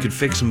know, you could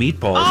fix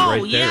meatballs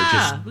right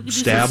there. Just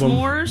stab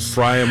them,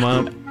 fry them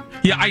up.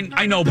 Yeah,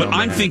 I know, but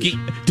I'm thinking,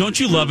 don't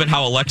you love it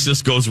how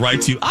Alexis goes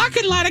right to, I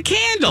can light a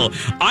candle.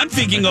 I'm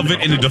thinking of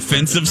it in a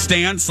defensive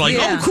stance, like,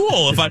 oh,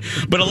 cool. But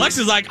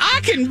Alexis is like,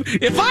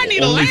 if I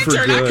need Only a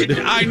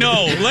lantern, I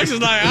know. Alexis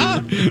is like,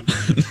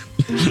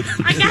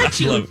 I got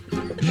you.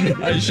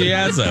 She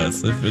has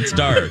us. It's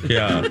dark,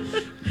 yeah.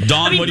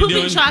 Dawn, what are you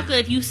doing? Pooping chocolate,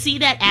 if you see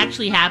that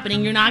actually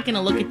happening, you're not going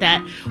to look at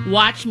that.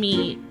 Watch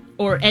me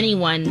or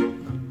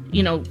anyone,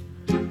 you know,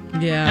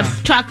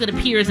 if chocolate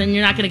appears and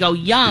you're not going to go,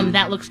 yum,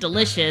 that looks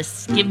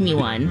delicious. Give me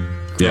one.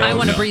 Yeah, I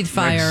want to breathe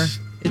fire.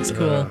 It's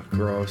cool.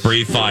 Gross.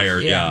 Breathe fire,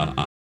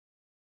 yeah.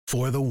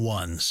 For the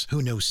ones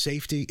who know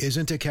safety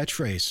isn't a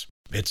catchphrase,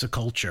 it's a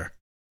culture.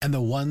 And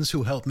the ones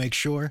who help make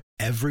sure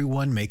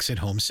everyone makes it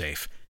home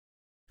safe.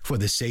 For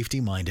the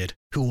safety-minded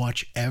who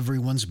watch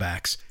everyone's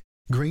backs,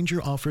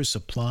 Grainger offers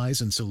supplies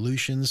and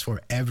solutions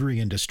for every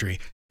industry,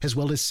 as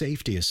well as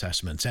safety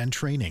assessments and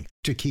training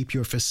to keep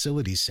your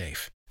facilities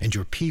safe and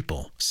your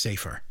people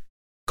safer.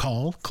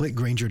 Call,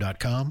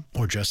 clickgrainger.com,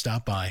 or just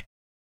stop by.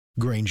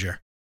 Grainger,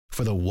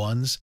 for the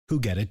ones who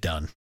get it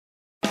done.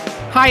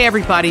 Hi,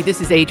 everybody. This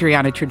is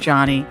Adriana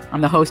Trajani.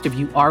 I'm the host of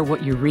You Are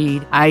What You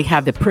Read. I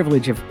have the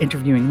privilege of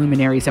interviewing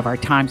luminaries of our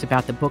times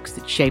about the books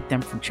that shaped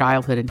them from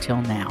childhood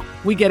until now.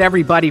 We get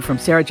everybody from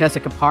Sarah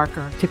Jessica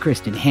Parker to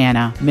Kristen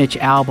Hanna, Mitch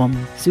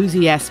Albom,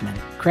 Susie Essman,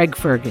 Craig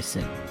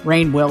Ferguson,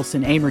 Rainn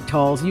Wilson, Amor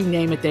Tolls, you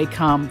name it, they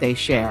come, they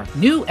share.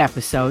 New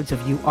episodes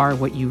of You Are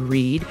What You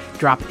Read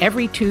drop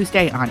every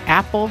Tuesday on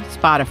Apple,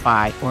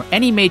 Spotify, or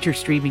any major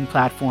streaming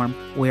platform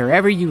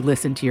wherever you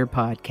listen to your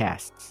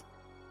podcasts.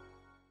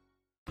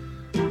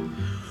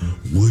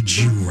 Would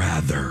you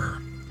rather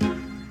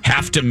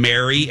have to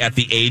marry at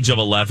the age of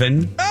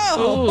 11?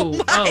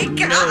 Oh my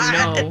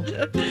God.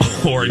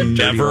 No. Or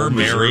never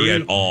marry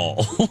at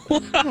all?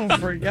 Oh,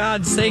 for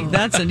God's sake,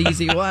 that's an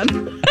easy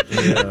one.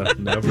 Yeah,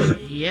 never.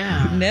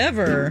 Yeah.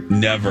 Never.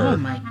 Oh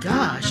my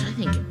gosh, I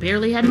think I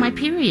barely had my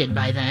period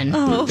by then.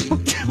 Oh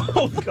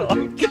God.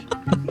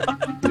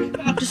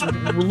 I'm just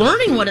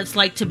learning what it's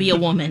like to be a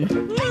woman.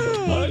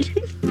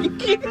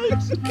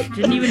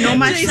 Didn't even know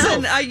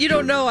myself. Jason, you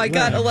don't know. I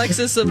got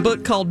Alexis a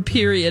book called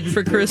Period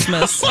for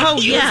Christmas. Oh,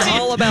 yeah. It's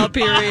all about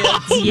periods.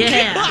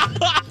 Yeah.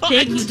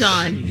 Thank you,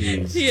 Dawn.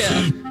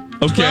 Yeah.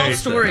 Okay. 12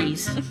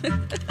 stories.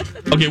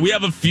 Okay, we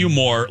have a few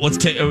more. Let's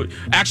take.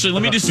 Actually,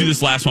 let me just do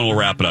this last one. We'll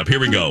wrap it up. Here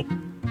we go.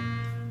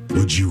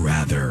 Would you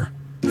rather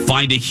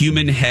find a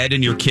human head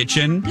in your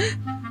kitchen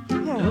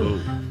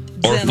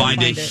or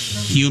find a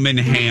human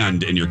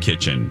hand in your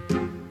kitchen?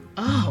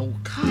 Oh,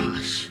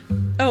 gosh.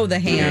 Oh, the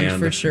hand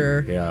for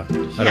sure. Yeah.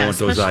 I don't want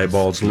those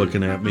eyeballs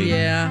looking at me.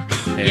 Yeah.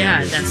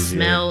 Yeah, that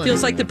smell.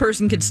 Feels like the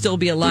person could still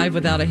be alive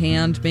without a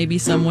hand, maybe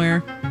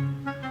somewhere.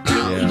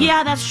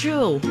 Yeah, that's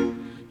true.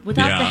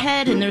 Without the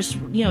head, and there's,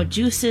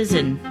 juices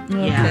and...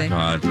 Yeah.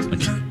 God.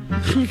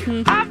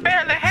 I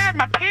barely had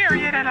my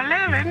period at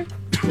 11.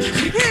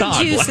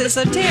 God, Juices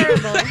are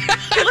terrible.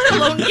 Let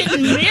alone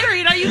getting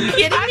married. Are you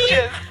kidding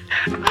me?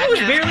 I was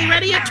barely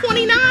ready at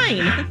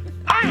 29.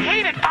 I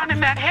hated finding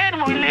that head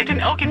when we lived in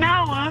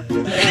Okinawa.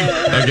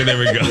 Okay, there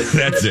we go.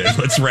 That's it.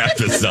 Let's wrap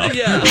this up.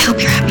 Yeah. I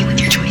hope you're happy with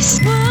your choice.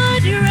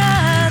 Would you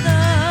rather?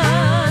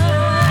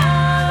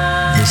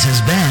 This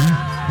has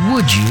been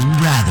Would You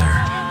Rather?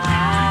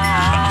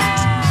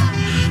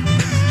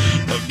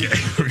 Okay,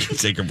 we're going to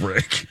take a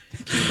break.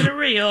 Keep it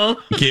real.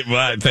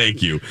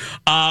 Thank you.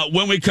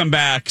 When we come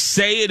back,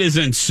 say it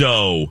isn't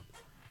so.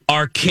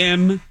 Are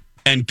Kim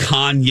and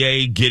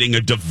Kanye getting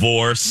a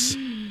divorce?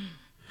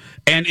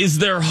 And is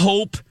there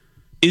hope?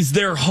 Is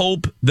there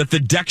hope that the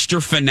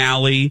Dexter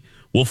finale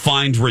will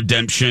find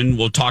redemption?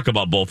 We'll talk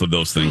about both of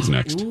those things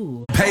next.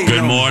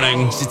 Good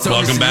morning.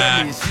 Welcome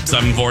back.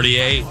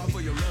 7:48.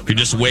 If you're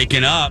just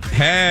waking up,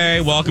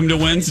 hey, welcome to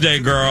Wednesday,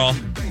 girl.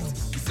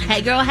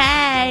 Hey, girl,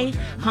 hey.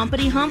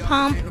 Humpity hump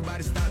hump.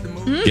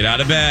 Get out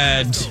of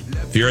bed.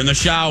 If you're in the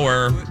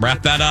shower,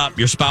 wrap that up.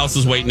 Your spouse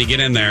is waiting to get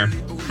in there.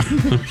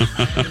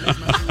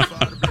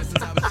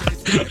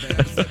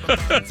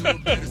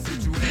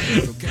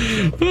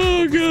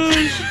 Oh,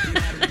 gosh.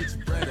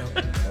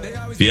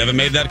 If you haven't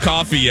made that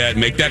coffee yet,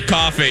 make that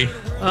coffee.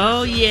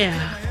 Oh,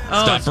 yeah.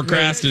 Oh, Stop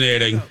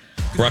procrastinating. Great.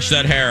 Brush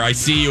that hair. I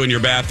see you in your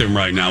bathroom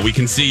right now. We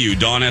can see you.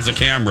 Dawn has a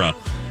camera.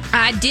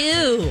 I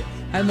do.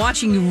 I'm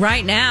watching you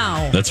right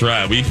now. That's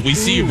right. We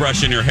see you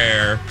brushing your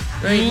hair.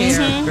 Right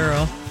here,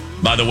 girl.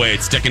 By the way,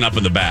 it's sticking up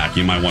in the back.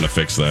 You might want to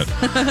fix that.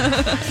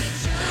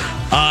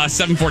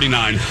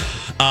 7:49.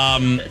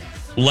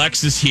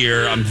 Lex is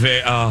here.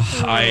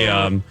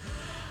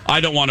 I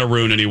don't want to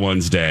ruin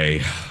anyone's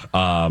day,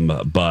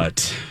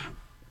 but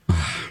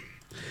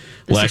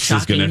Lex is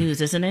shocking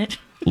news, isn't it?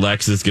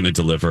 Lex is going to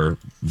deliver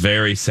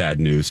very sad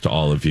news to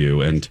all of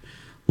you. And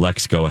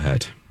Lex, go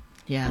ahead.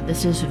 Yeah,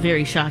 this is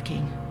very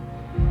shocking.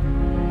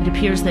 It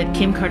appears that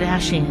Kim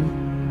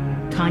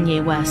Kardashian,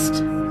 Kanye West,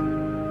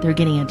 they're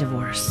getting a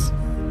divorce.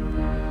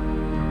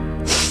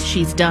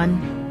 She's done.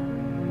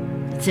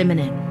 It's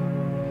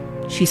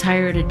imminent. She's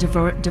hired a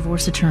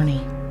divorce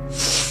attorney.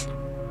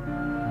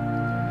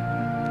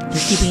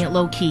 They're keeping it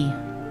low key,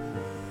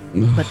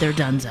 but they're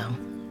donezo.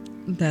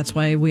 That's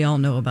why we all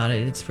know about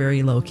it. It's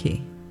very low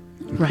key.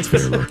 Right. It's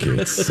very low key.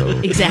 It's so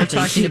exactly.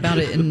 We're talking about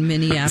it in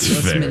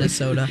Minneapolis,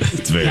 Minnesota.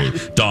 It's very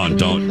Dawn.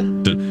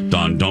 Don't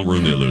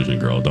ruin the illusion,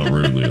 girl. Don't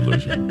ruin the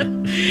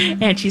illusion.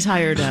 And she's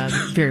hired a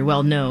very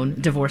well-known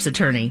divorce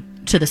attorney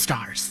to the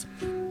stars.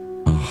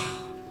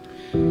 Oh.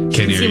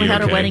 Kenny, are you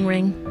without her wedding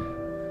ring?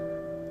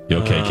 You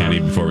okay, Kenny?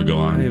 Before we go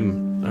on,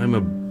 I'm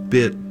a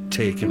bit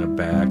taken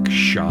aback,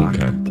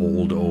 shocked,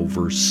 bowled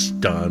over,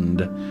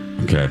 stunned.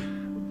 Okay,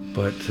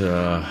 but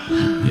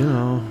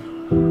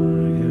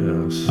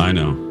yes, I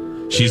know.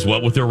 She's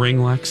what with her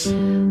ring, Lex?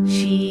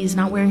 She's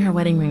not wearing her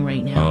wedding ring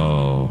right now.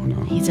 Oh,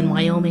 no. He's in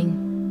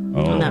Wyoming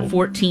on that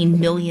 $14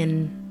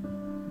 million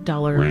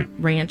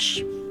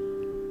ranch.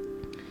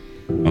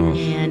 Oh.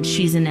 And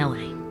she's in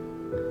L.A.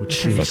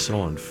 Which seems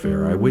so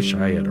unfair. I wish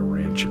I had a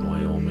ranch in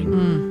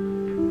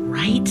Wyoming.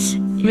 Right?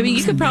 Maybe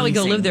you could probably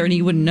go live there and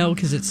you wouldn't know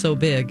because it's so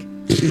big.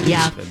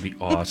 Yeah. That'd be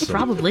awesome.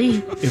 Probably.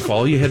 If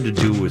all you had to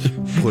do was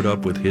put up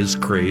with his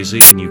crazy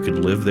and you could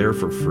live there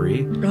for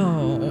free,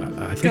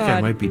 I think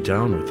I might be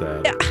down with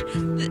that. Yeah.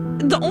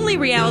 The only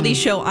reality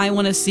show I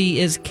want to see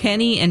is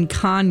Kenny and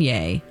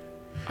Kanye.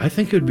 I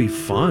think it'd be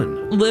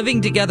fun.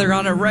 Living together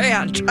on a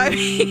ranch. I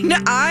mean,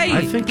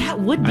 I think that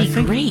would be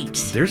great.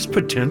 There's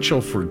potential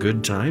for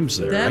good times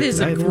there. That is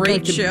a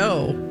great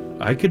show.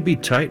 I could be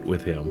tight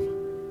with him.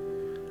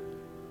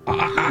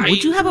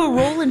 Would you have a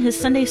role in his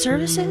Sunday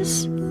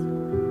services?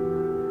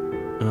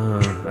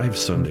 I have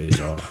Sundays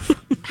off.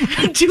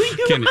 Do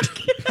you?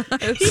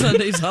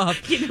 Sundays off.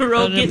 Get a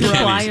role, get in the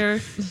choir.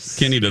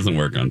 Kenny doesn't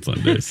work on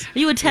Sundays. Are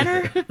you a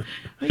tenor?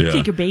 You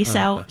take your bass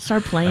out,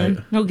 start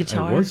playing. No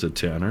guitar. I was a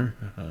tenor.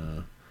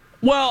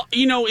 Well,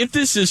 if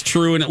this is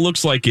true, and it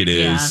looks like it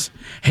is,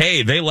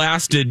 hey, they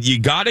lasted, you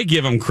got to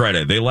give them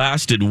credit. They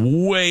lasted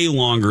way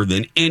longer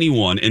than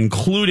anyone,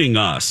 including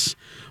us,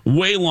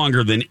 way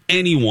longer than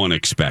anyone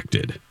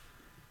expected.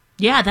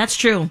 Yeah, that's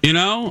true.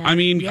 I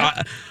mean,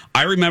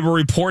 I remember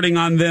reporting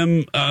on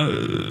them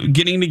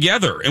getting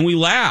together, and we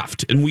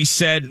laughed, and we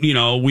said,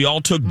 we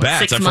all took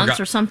bets. 6 months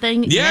or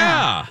something?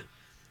 Yeah.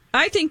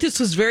 I think this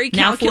was very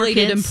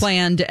calculated and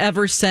planned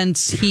ever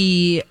since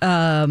he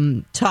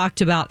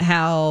talked about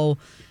how,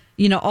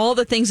 all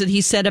the things that he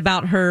said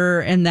about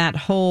her and that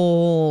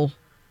whole,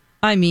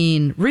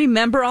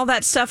 remember all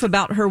that stuff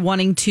about her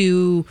wanting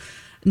to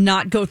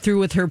not go through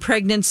with her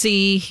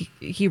pregnancy.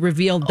 He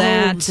revealed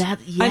that.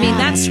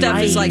 That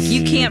stuff is like,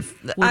 you can't,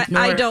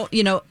 I don't,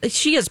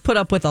 she has put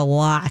up with a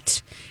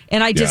lot.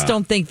 And I just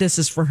don't think this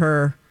is for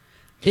her.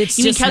 It's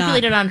you mean just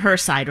calculated on her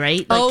side,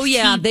 right?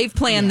 They've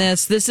planned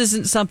this. This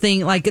isn't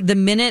something like the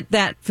minute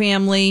that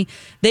family,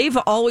 they've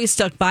always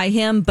stuck by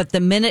him, but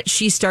the minute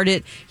he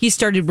started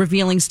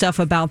revealing stuff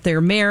about their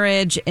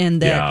marriage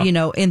and that,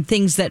 and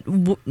things that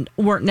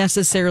weren't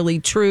necessarily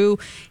true.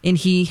 And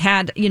he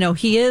had, he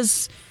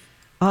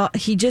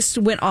just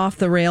went off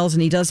the rails,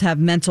 and he does have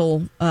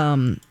mental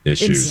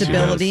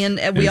instability,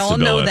 and we all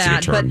know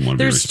that. But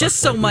there's just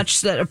so much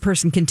that a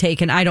person can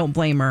take, and I don't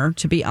blame her,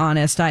 to be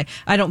honest. I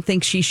don't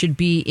think she should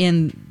be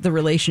in the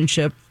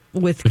relationship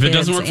with kids. If it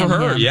doesn't work for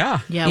her, yeah,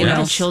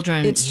 with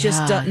children. It's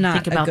just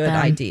not a good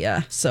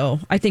idea.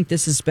 So I think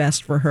this is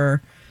best for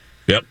her.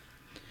 Yep,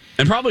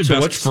 and probably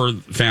best for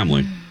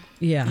family.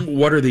 Yeah.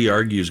 What are the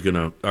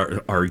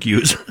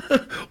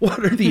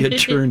What are the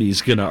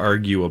attorneys going to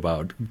argue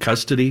about?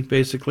 Custody,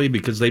 basically,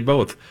 because they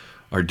both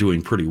are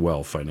doing pretty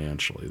well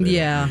financially. They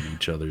Yeah. don't need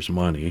each other's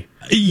money.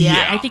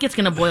 Yeah, I think it's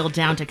going to boil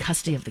down to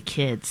custody of the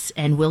kids,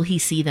 and will he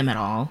see them at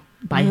all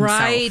by himself?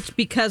 Right,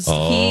 because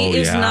Oh, he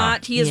is yeah.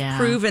 not. He has Yeah.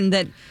 proven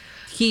that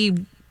he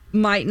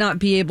might not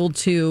be able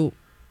to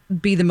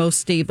be the most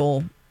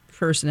stable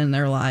person in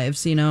their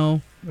lives.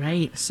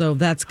 Right. So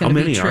that's How going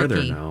to be many tricky. are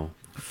there now?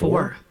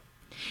 4.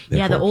 They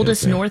have Yeah, the 4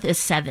 oldest kids, yeah. North is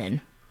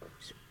 7,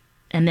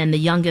 and then the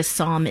youngest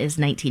Psalm is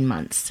 19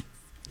 months.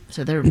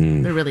 So they're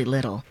really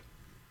little.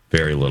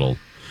 Very little.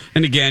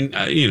 And again,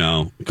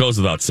 goes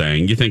without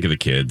saying, you think of the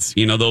kids,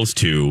 those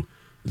two,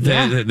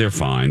 they're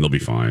fine. They'll be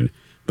fine.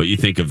 But you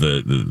think of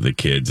the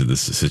kids in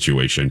this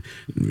situation,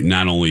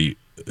 not only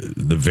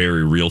the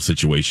very real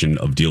situation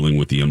of dealing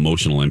with the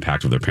emotional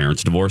impact of their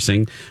parents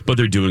divorcing, but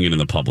they're doing it in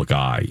the public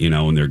eye,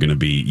 and they're going to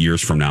be years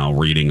from now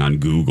reading on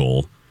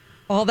Google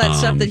All that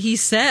stuff that he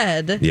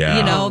said,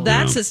 yeah,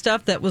 that's the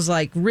stuff that was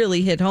like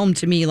really hit home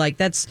to me. Like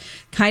that's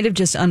kind of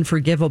just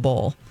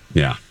unforgivable.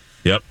 Yeah.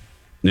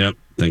 Yep.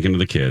 Thinking of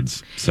the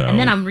kids. So. And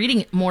then I'm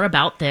reading more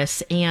about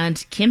this,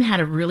 and Kim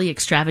had a really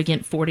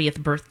extravagant 40th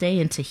birthday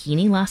in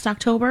Tahini last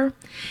October.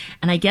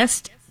 And I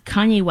guess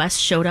Kanye West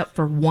showed up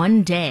for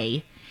one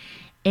day,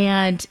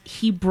 and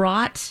he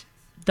brought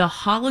the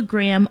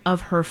hologram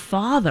of her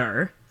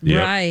father,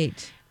 Yep.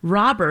 Right.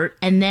 Robert,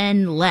 and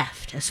then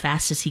left as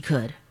fast as he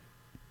could.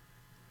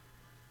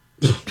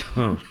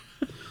 Huh.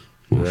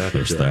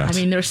 There's that. I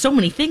mean, there's so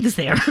many things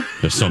there.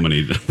 There's so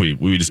many.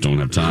 We just don't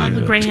have time.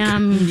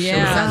 Hologram.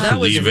 Yeah, that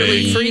was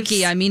really Leaving.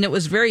 freaky. I mean, it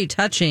was very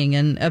touching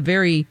and a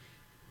very.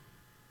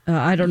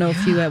 I don't know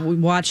if you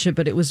watched it,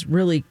 but it was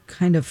really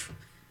kind of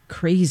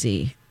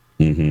crazy.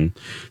 Mm-hmm.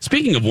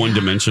 Speaking of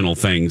one-dimensional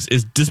things,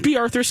 does B.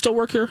 Arthur still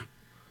work here?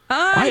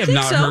 I have think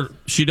not so. heard.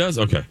 She does.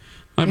 Okay,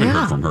 I haven't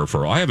heard from her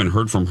I haven't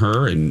heard from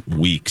her in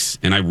weeks,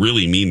 and I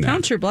really mean that.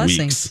 Count your blessings.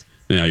 Weeks.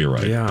 Yeah, you're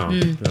right. Yeah.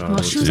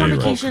 Well, she was on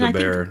vacation, I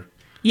think.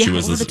 Yeah, She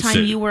was all the the-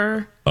 time you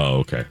were. Oh,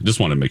 okay.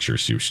 Just want to make sure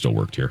she still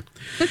worked here.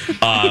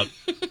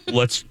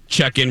 Let's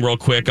check in real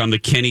quick on the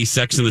Kenny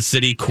Sex and the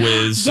City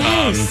quiz.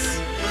 Yes.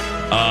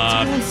 That's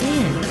what I'm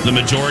saying. The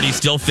majority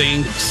still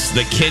thinks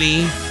that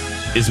Kenny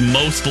is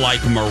most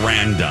like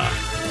Miranda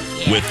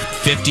with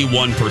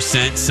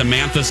 51%.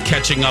 Samantha's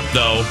catching up,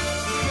 though.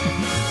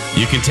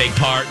 You can take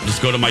part.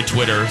 Just go to my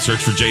Twitter,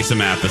 search for Jason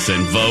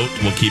Matheson. Vote.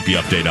 We'll keep you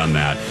updated on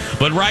that.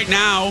 But right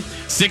now,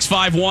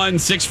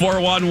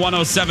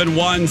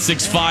 651-641-1071,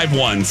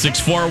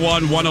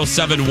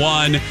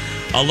 651-641-1071.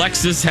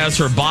 Alexis has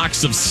her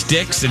box of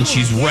sticks, and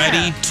she's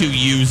ready to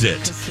use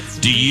it.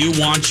 Do you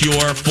want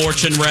your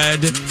fortune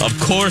read? Of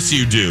course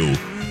you do.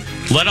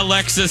 Let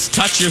Alexis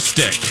touch your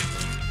stick.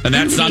 And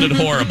that sounded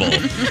horrible.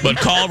 But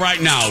call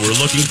right now. We're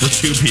looking for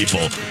 2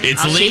 people.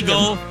 It's I'll shake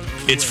legal,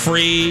 it's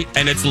free,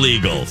 and it's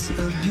legal.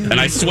 And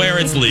I swear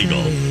it's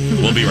legal.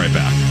 We'll be right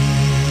back.